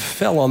Spirit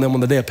fell on them on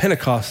the day of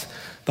Pentecost,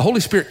 the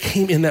Holy Spirit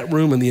came in that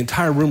room and the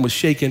entire room was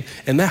shaken,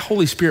 and that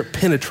Holy Spirit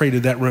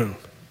penetrated that room.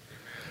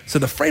 So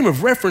the frame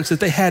of reference that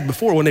they had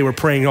before when they were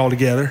praying all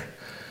together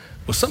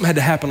was something had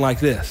to happen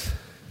like this.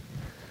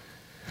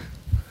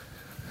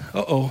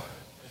 Uh-oh,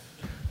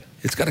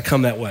 it's got to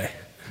come that way.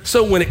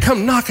 So when it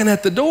come knocking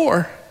at the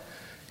door,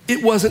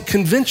 it wasn't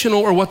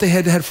conventional or what they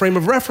had to have frame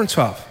of reference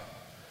of.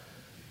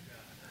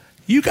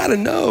 You got to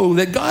know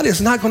that God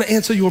is not going to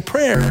answer your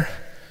prayer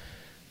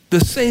the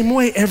same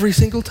way every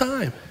single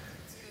time.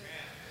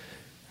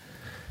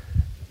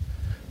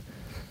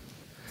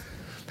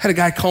 I had a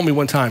guy call me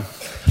one time,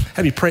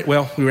 had me pray.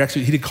 Well, he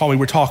didn't call me, we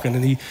were talking,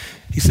 and he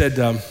said,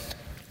 I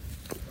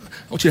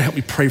want you to help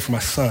me pray for my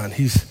son.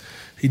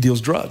 He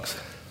deals drugs.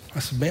 I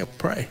said, man,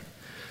 pray.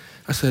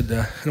 I said,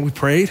 and we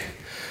prayed,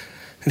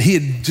 and he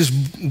had just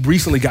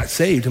recently got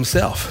saved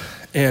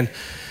himself, and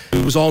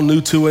it was all new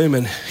to him,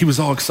 and he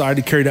was all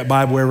excited. He carried that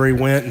Bible wherever he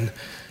went,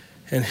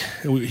 and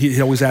he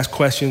always asked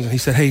questions, and he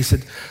said,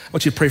 I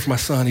want you to pray for my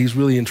son. He's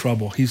really in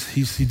trouble. He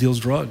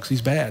deals drugs.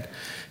 He's bad.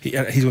 I'm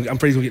afraid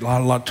he's going to get a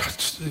lot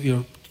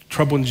of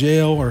trouble in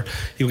jail, or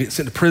he'll get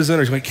sent to prison, or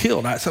he's going to get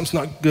killed. Something's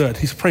not good.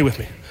 He said, pray with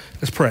me.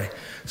 Let's pray.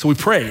 So we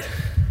prayed.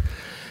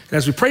 And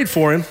as we prayed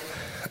for him,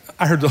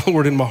 I heard the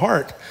Lord in my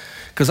heart,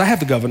 because I have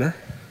the governor.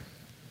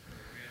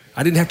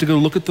 I didn't have to go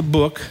look at the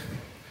book.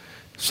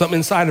 Something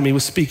inside of me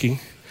was speaking.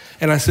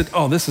 And I said,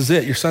 oh, this is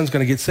it. Your son's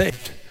going to get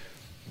saved.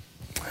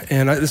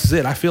 And this is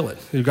it. I feel it.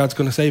 God's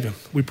going to save him.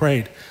 We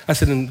prayed. I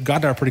said, and God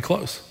and I are pretty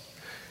close.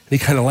 And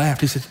he kind of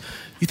laughed. He said,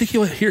 you think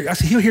he'll hear? I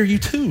said, he'll hear you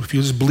too if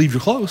you just believe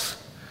you're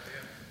close.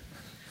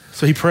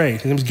 So he prayed.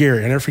 His name was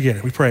Gary. I never forget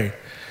it. We prayed.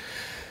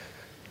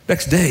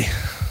 Next day,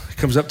 he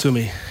comes up to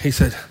me. He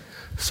said,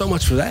 so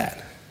much for that.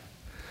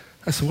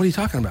 I said, what are you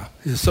talking about?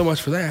 He said, so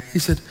much for that. He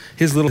said,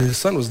 his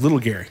son was little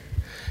Gary.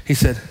 He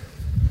said,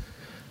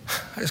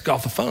 I just got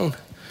off the phone.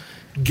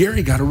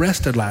 Gary got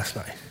arrested last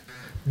night,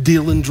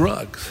 dealing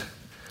drugs.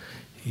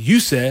 You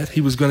said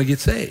he was going to get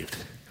saved.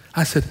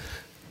 I said,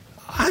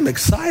 I'm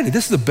excited.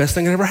 This is the best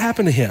thing that ever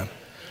happened to him.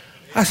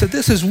 I said,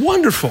 this is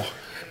wonderful.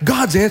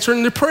 God's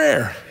answering the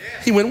prayer.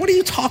 He went, what are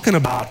you talking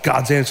about?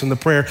 God's answering the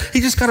prayer.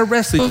 He just got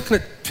arrested. He's looking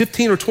at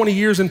 15 or 20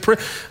 years in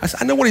prison. I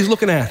said, I know what he's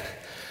looking at.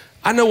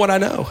 I know what I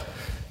know.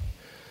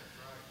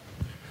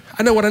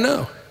 I know what I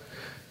know.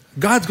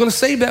 God's going to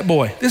save that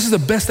boy. This is the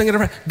best thing that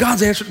ever happened.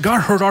 God's answered.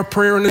 God heard our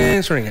prayer and is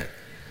answering it.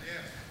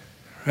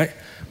 Right?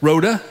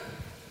 Rhoda?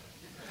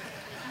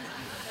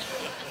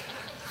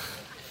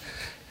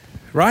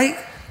 Right?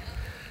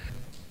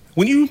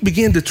 When you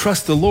begin to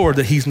trust the Lord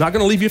that he's not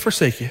going to leave you or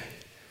forsake you,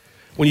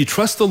 when you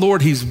trust the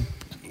Lord, he's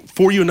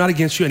for you and not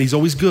against you, and he's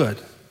always good.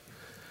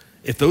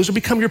 If those will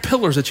become your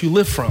pillars that you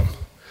live from,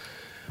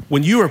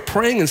 when you are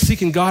praying and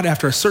seeking God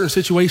after a certain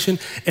situation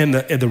and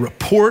the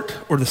report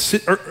or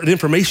the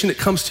information that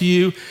comes to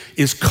you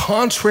is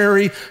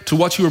contrary to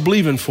what you were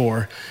believing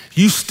for,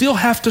 you still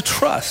have to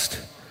trust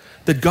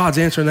that God's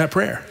answering that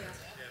prayer.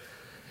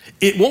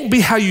 It won't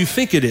be how you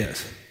think it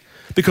is,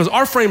 because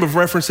our frame of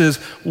reference is,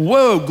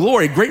 whoa,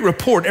 glory, great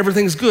report,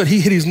 everything's good. He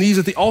hit his knees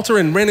at the altar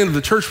and ran into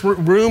the church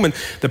room, and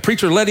the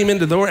preacher let him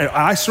into the door, and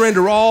I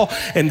surrender all,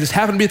 and just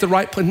happened to be at the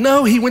right place.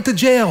 No, he went to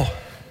jail.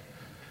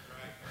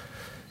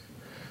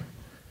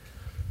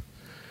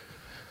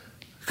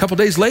 A couple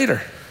days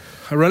later,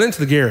 I run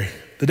into Gary,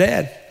 the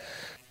dad.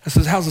 I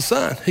says, how's the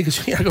son? He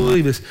goes, yeah, I can't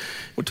believe this.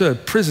 Went to a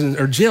prison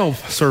or jail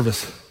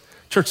service,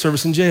 church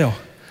service in jail.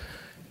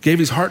 Gave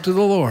his heart to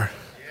the Lord.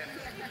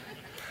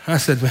 I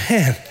said,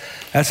 man,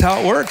 that's how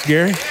it works,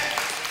 Gary.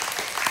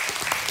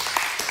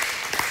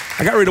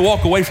 I got ready to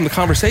walk away from the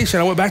conversation.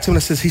 I went back to him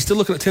and I said, he's still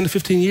looking at 10 to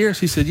 15 years?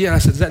 He said, yeah. I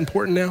said, is that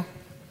important now?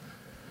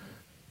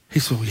 He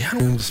said, well, yeah, I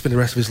don't want him to spend the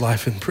rest of his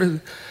life in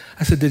prison.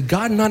 I said, did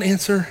God not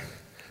answer?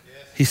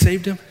 He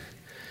saved him.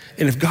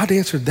 And if God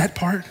answered that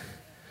part,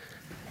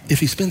 if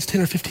he spends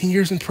 10 or 15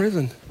 years in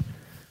prison,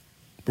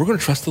 we're going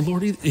to trust the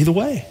Lord either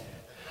way.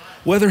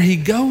 Whether he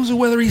goes or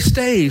whether he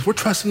stays, we're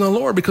trusting the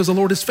Lord because the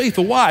Lord is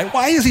faithful. Why?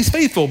 Why is he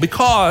faithful?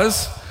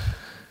 Because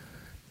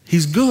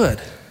he's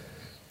good.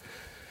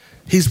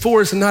 He's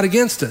for us and not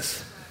against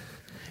us.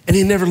 And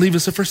he never leave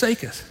us or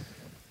forsake us.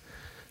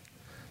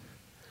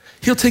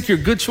 He'll take your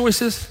good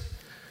choices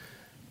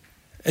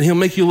and he'll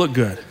make you look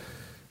good.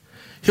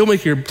 He'll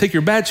take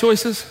your bad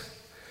choices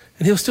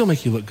and he'll still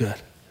make you look good.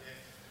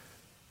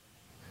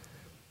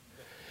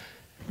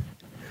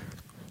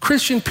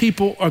 Christian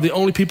people are the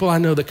only people I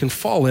know that can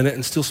fall in it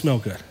and still smell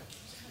good.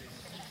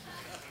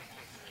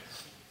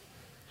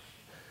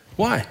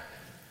 Why?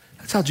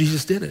 That's how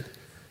Jesus did it.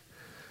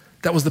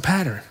 That was the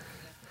pattern.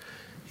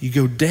 You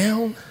go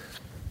down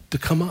to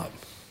come up.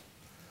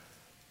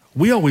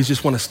 We always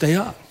just want to stay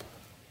up.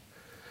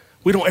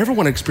 We don't ever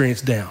want to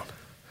experience down.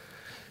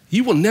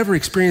 You will never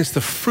experience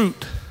the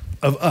fruit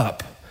of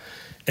up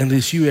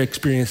unless you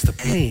experience the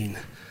pain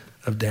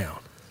of down.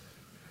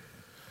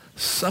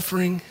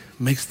 Suffering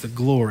makes the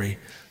glory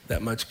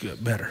that much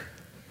better.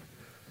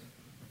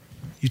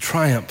 You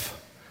triumph.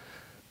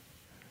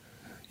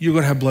 You're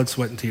going to have blood,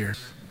 sweat, and tears.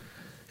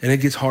 And it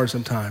gets hard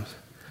sometimes.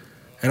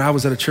 And I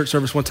was at a church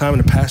service one time,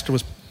 and the pastor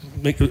was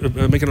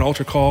making an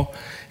altar call,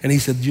 and he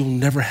said, you'll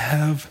never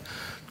have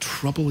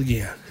trouble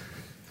again.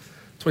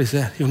 That's what he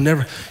said.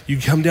 You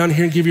come down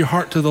here and give your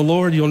heart to the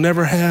Lord, you'll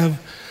never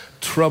have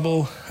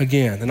trouble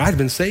again. And I'd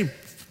been saved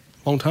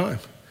a long time.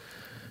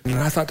 And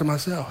I thought to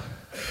myself,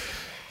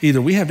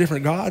 either we have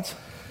different gods,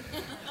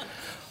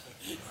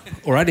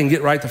 or I didn't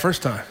get right the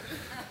first time.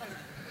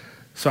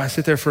 So I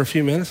sit there for a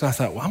few minutes, and I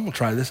thought, well, I'm going to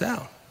try this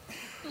out.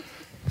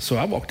 So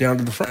I walked down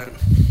to the front,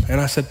 and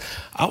I said,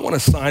 I want to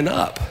sign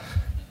up.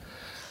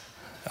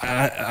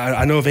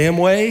 I know of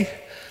Amway.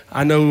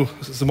 I know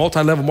it's a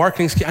multi-level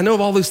marketing scheme. I know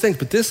of all these things,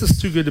 but this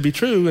is too good to be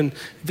true, and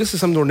if this is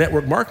some sort of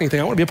network marketing thing,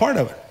 I want to be a part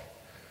of it.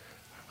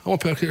 I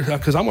want to,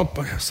 because I want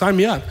to sign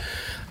me up.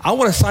 I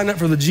want to sign up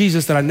for the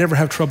Jesus that I never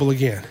have trouble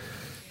again.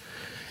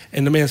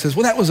 And the man says,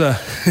 well, that was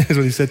here's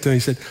what he said to me. He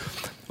said,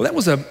 well, that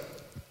was not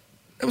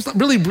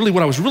really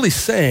what I was really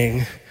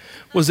saying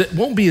was it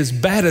won't be as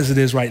bad as it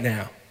is right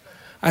now.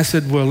 I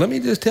said, well, let me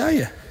just tell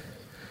you,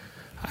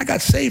 I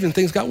got saved and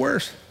things got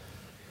worse.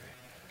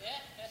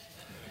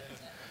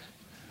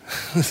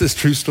 This is a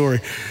true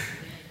story.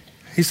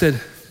 I said,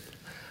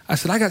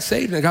 I got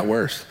saved and it got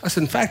worse. I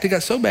said, in fact, it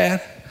got so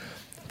bad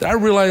that I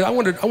realized I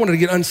wanted to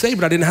get unsaved,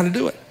 but I didn't know how to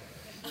do it.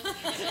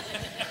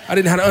 I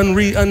didn't know how to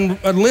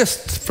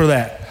unlist for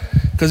that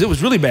because it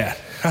was really bad.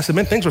 I said,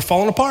 man, things were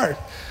falling apart.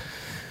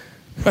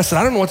 I said,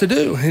 I don't know what to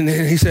do. And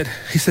he said,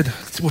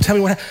 well, tell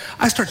me what happened.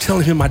 I start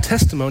telling him my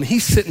testimony.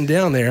 He's sitting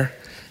down there,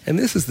 and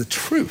this is the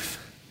truth.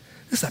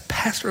 This is a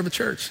pastor of a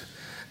church,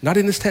 not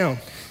in this town.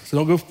 So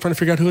don't go trying to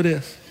figure out who it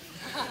is.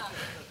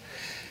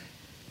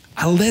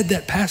 I led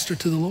that pastor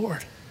to the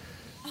Lord.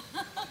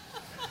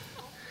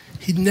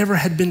 He never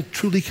had been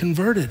truly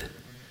converted.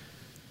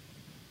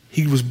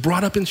 He was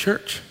brought up in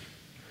church,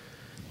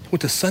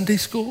 went to Sunday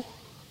school,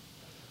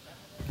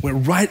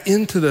 went right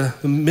into the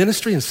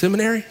ministry and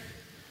seminary,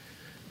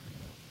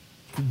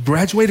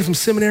 graduated from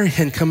seminary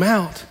and come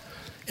out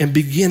and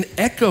begin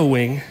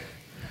echoing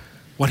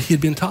what he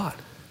had been taught.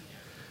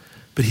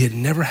 But he had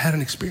never had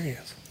an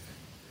experience.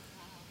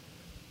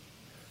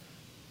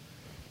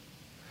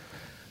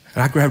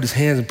 And I grabbed his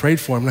hands and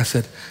prayed for him, and I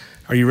said,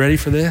 are you ready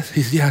for this?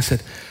 He said, yeah. I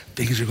said,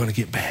 things are going to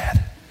get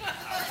bad.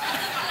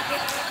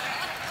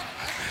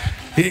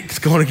 It's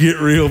going to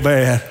get real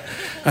bad.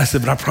 I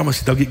said, but I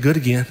promise you they'll get good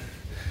again.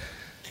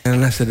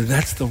 And I said, and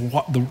that's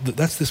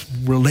that's this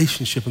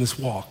relationship and this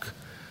walk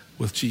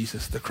with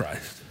Jesus the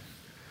Christ.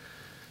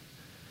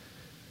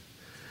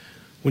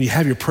 When you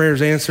have your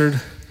prayers answered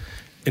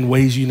in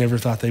ways you never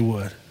thought they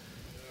would.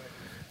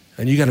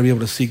 And you got to be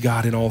able to see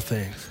God in all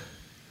things.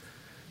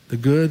 The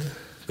good,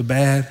 the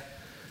bad,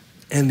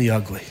 and the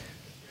ugly.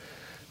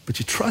 But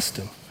you trust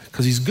him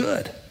because he's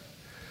good.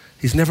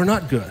 He's never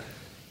not good.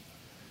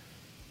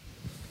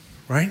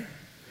 Right?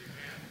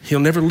 He'll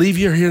never leave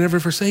you or he'll never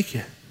forsake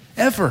you.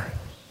 Ever.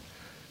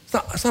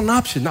 It's not an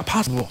option, not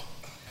possible.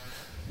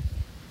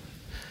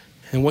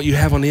 And what you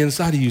have on the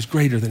inside of you is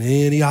greater than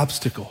any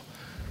obstacle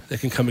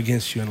that can come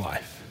against you in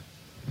life.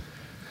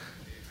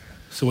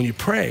 So when you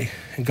pray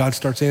and God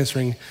starts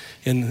answering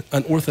in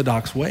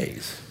unorthodox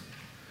ways,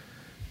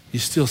 you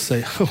still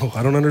say, oh,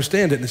 I don't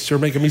understand it, and it's sure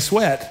making me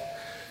sweat,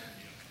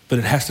 but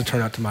it has to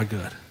turn out to my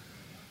good.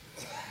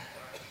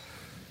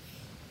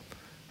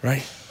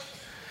 Right?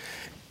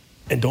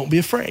 And don't be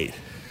afraid.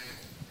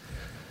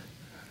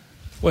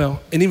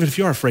 Well, and even if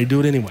you are afraid, do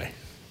it anyway.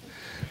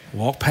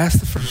 Walk past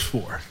the first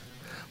ward.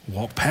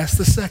 Walk past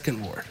the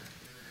second ward.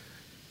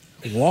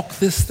 Walk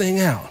this thing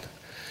out.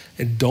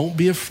 And don't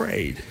be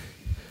afraid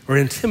or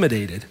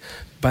intimidated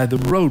by the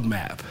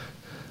roadmap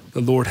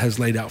the Lord has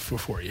laid out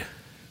for you.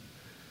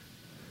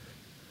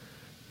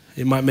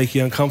 It might make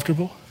you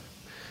uncomfortable.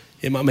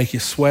 It might make you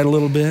sweat a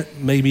little bit,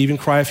 maybe even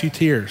cry a few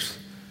tears,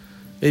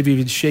 maybe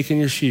even shake in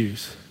your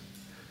shoes.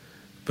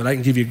 But I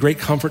can give you great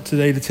comfort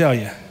today to tell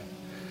you,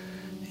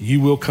 you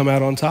will come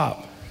out on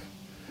top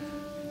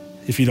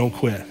if you don't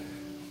quit.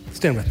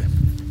 Stand with me.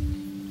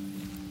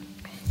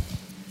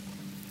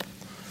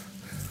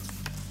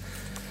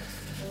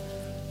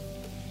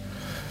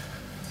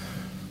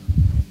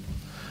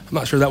 I'm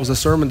not sure that was a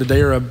sermon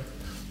today or a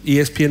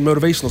ESPN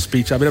motivational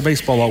speech. I've been at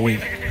baseball all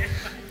week.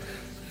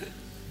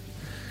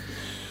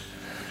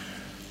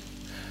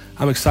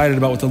 I'm excited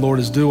about what the Lord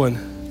is doing.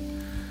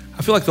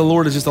 I feel like the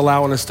Lord is just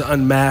allowing us to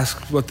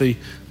unmask what a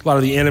lot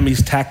of the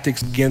enemy's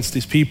tactics against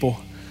these people.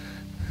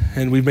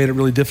 And we've made it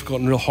really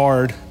difficult and real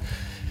hard.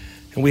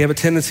 And we have a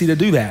tendency to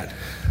do that.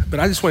 But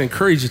I just want to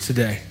encourage you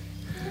today.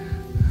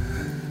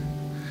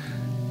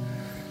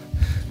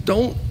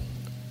 Don't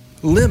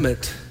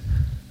limit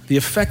the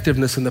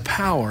effectiveness and the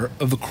power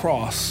of the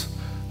cross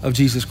of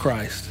Jesus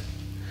Christ.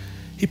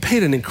 He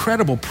paid an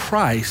incredible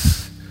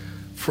price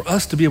for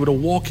us to be able to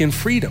walk in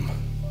freedom.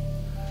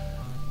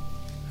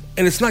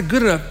 And it's not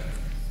good enough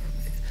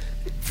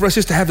for us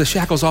just to have the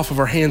shackles off of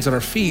our hands and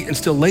our feet and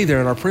still lay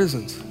there in our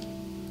prisons,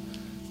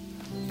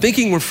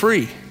 thinking we're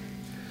free,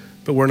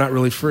 but we're not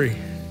really free.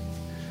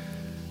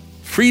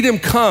 Freedom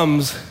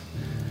comes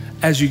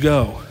as you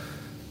go.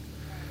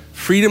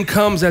 Freedom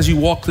comes as you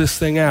walk this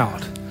thing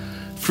out.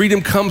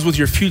 Freedom comes with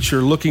your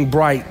future looking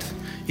bright,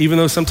 even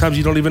though sometimes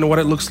you don't even know what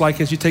it looks like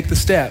as you take the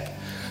step.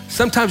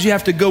 Sometimes you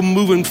have to go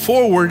moving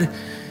forward,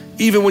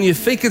 even when you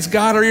think it's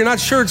God or you're not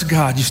sure it's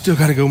God, you still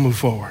gotta go move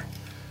forward.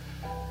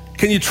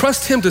 Can you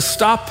trust him to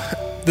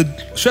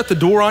shut the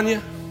door on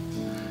you?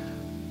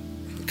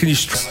 Can you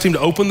trust him to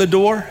open the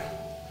door?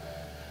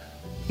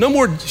 No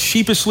more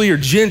sheepishly or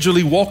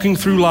gingerly walking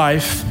through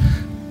life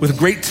with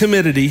great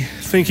timidity,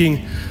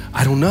 thinking,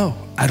 I don't know.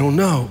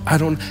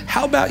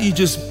 How about you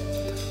just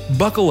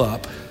buckle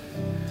up,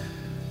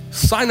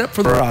 sign up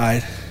for the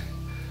ride,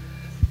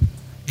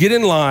 get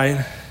in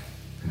line,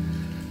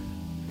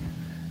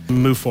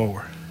 and move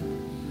forward.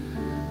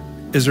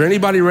 Is there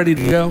anybody ready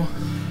to go?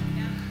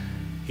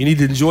 You need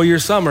to enjoy your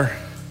summer,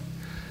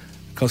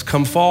 because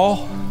come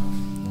fall,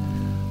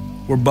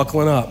 we're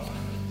buckling up.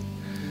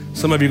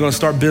 Some of you are going to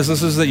start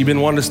businesses that you've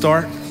been wanting to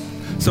start.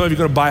 Some of you are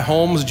going to buy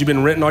homes that you've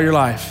been renting all your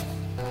life.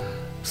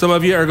 Some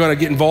of you are going to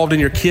get involved in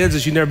your kids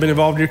as you've never been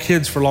involved in your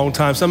kids for a long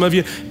time. Some of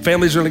you,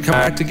 families are going to come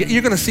back together.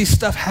 You're going to see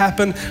stuff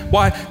happen.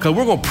 Why? Because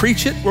we're going to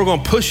preach it. We're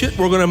going to push it.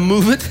 We're going to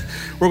move it.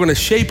 We're going to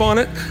shape on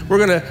it. We're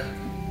going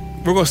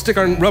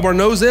to rub our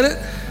nose in it.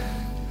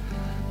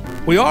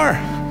 We are.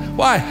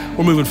 Why?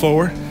 We're moving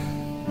forward.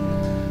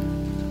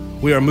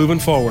 We are moving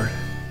forward.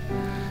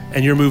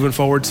 And you're moving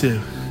forward too.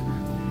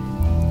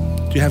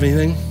 Do you have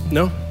anything?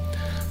 No?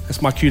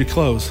 That's my cue to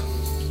close.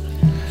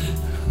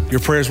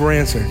 Your prayers were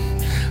answered.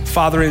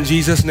 Father, in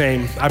Jesus'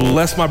 name, I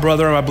bless my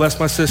brother and I bless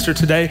my sister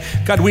today.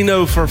 God, we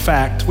know for a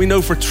fact, we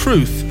know for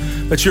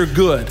truth that you're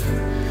good.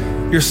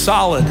 You're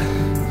solid.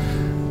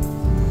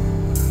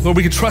 Lord,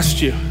 we can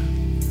trust you.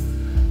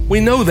 We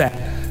know that.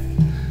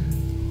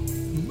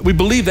 We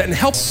believe that. And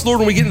help us, Lord,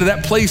 when we get into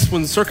that place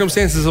when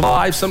circumstances of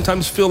life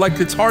sometimes feel like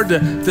it's hard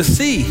to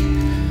see.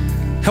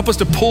 Help us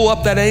to pull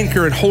up that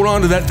anchor and hold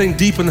on to that thing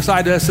deep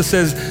inside us that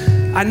says,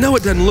 I know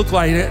it doesn't look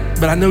like it,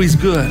 but I know he's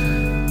good.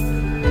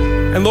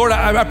 And Lord,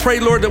 I pray,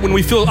 Lord, that when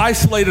we feel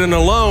isolated and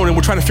alone and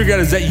we're trying to figure out,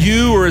 is that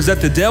you or is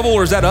that the devil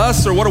or is that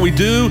us or what do we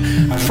do?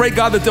 I pray,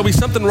 God, that there'll be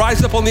something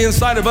rise up on the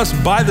inside of us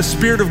by the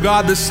Spirit of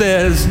God that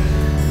says,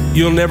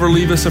 you'll never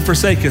leave us or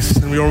forsake us.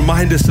 And you'll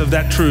remind us of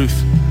that truth.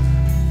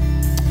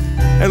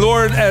 And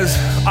Lord, as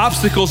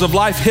obstacles of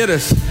life hit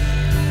us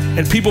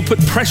and people put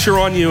pressure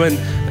on you and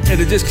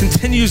it just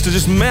continues to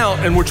just mount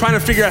and we're trying to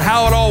figure out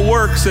how it all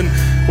works and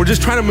we're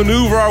just trying to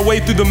maneuver our way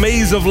through the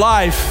maze of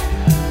life,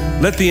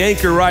 let the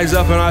anchor rise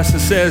up in us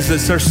that says that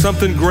there's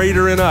something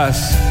greater in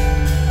us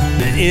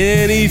than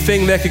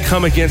anything that could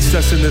come against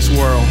us in this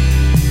world.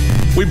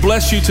 We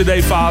bless you today,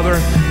 Father.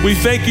 We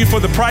thank you for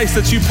the price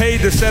that you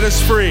paid to set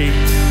us free.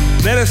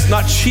 Let us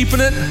not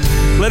cheapen it.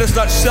 Let us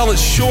not sell it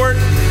short.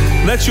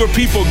 Let your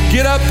people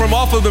get up from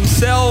off of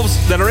themselves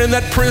that are in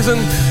that prison,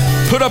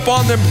 put up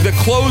on them the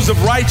clothes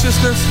of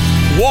righteousness,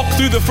 walk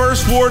through the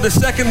first ward, the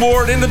second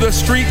ward, into the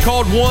street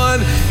called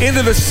One,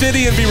 into the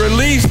city and be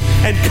released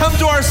and come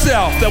to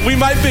ourselves that we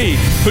might be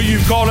who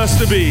you've called us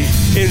to be.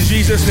 In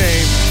Jesus'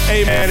 name,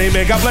 amen,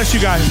 amen. God bless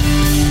you guys.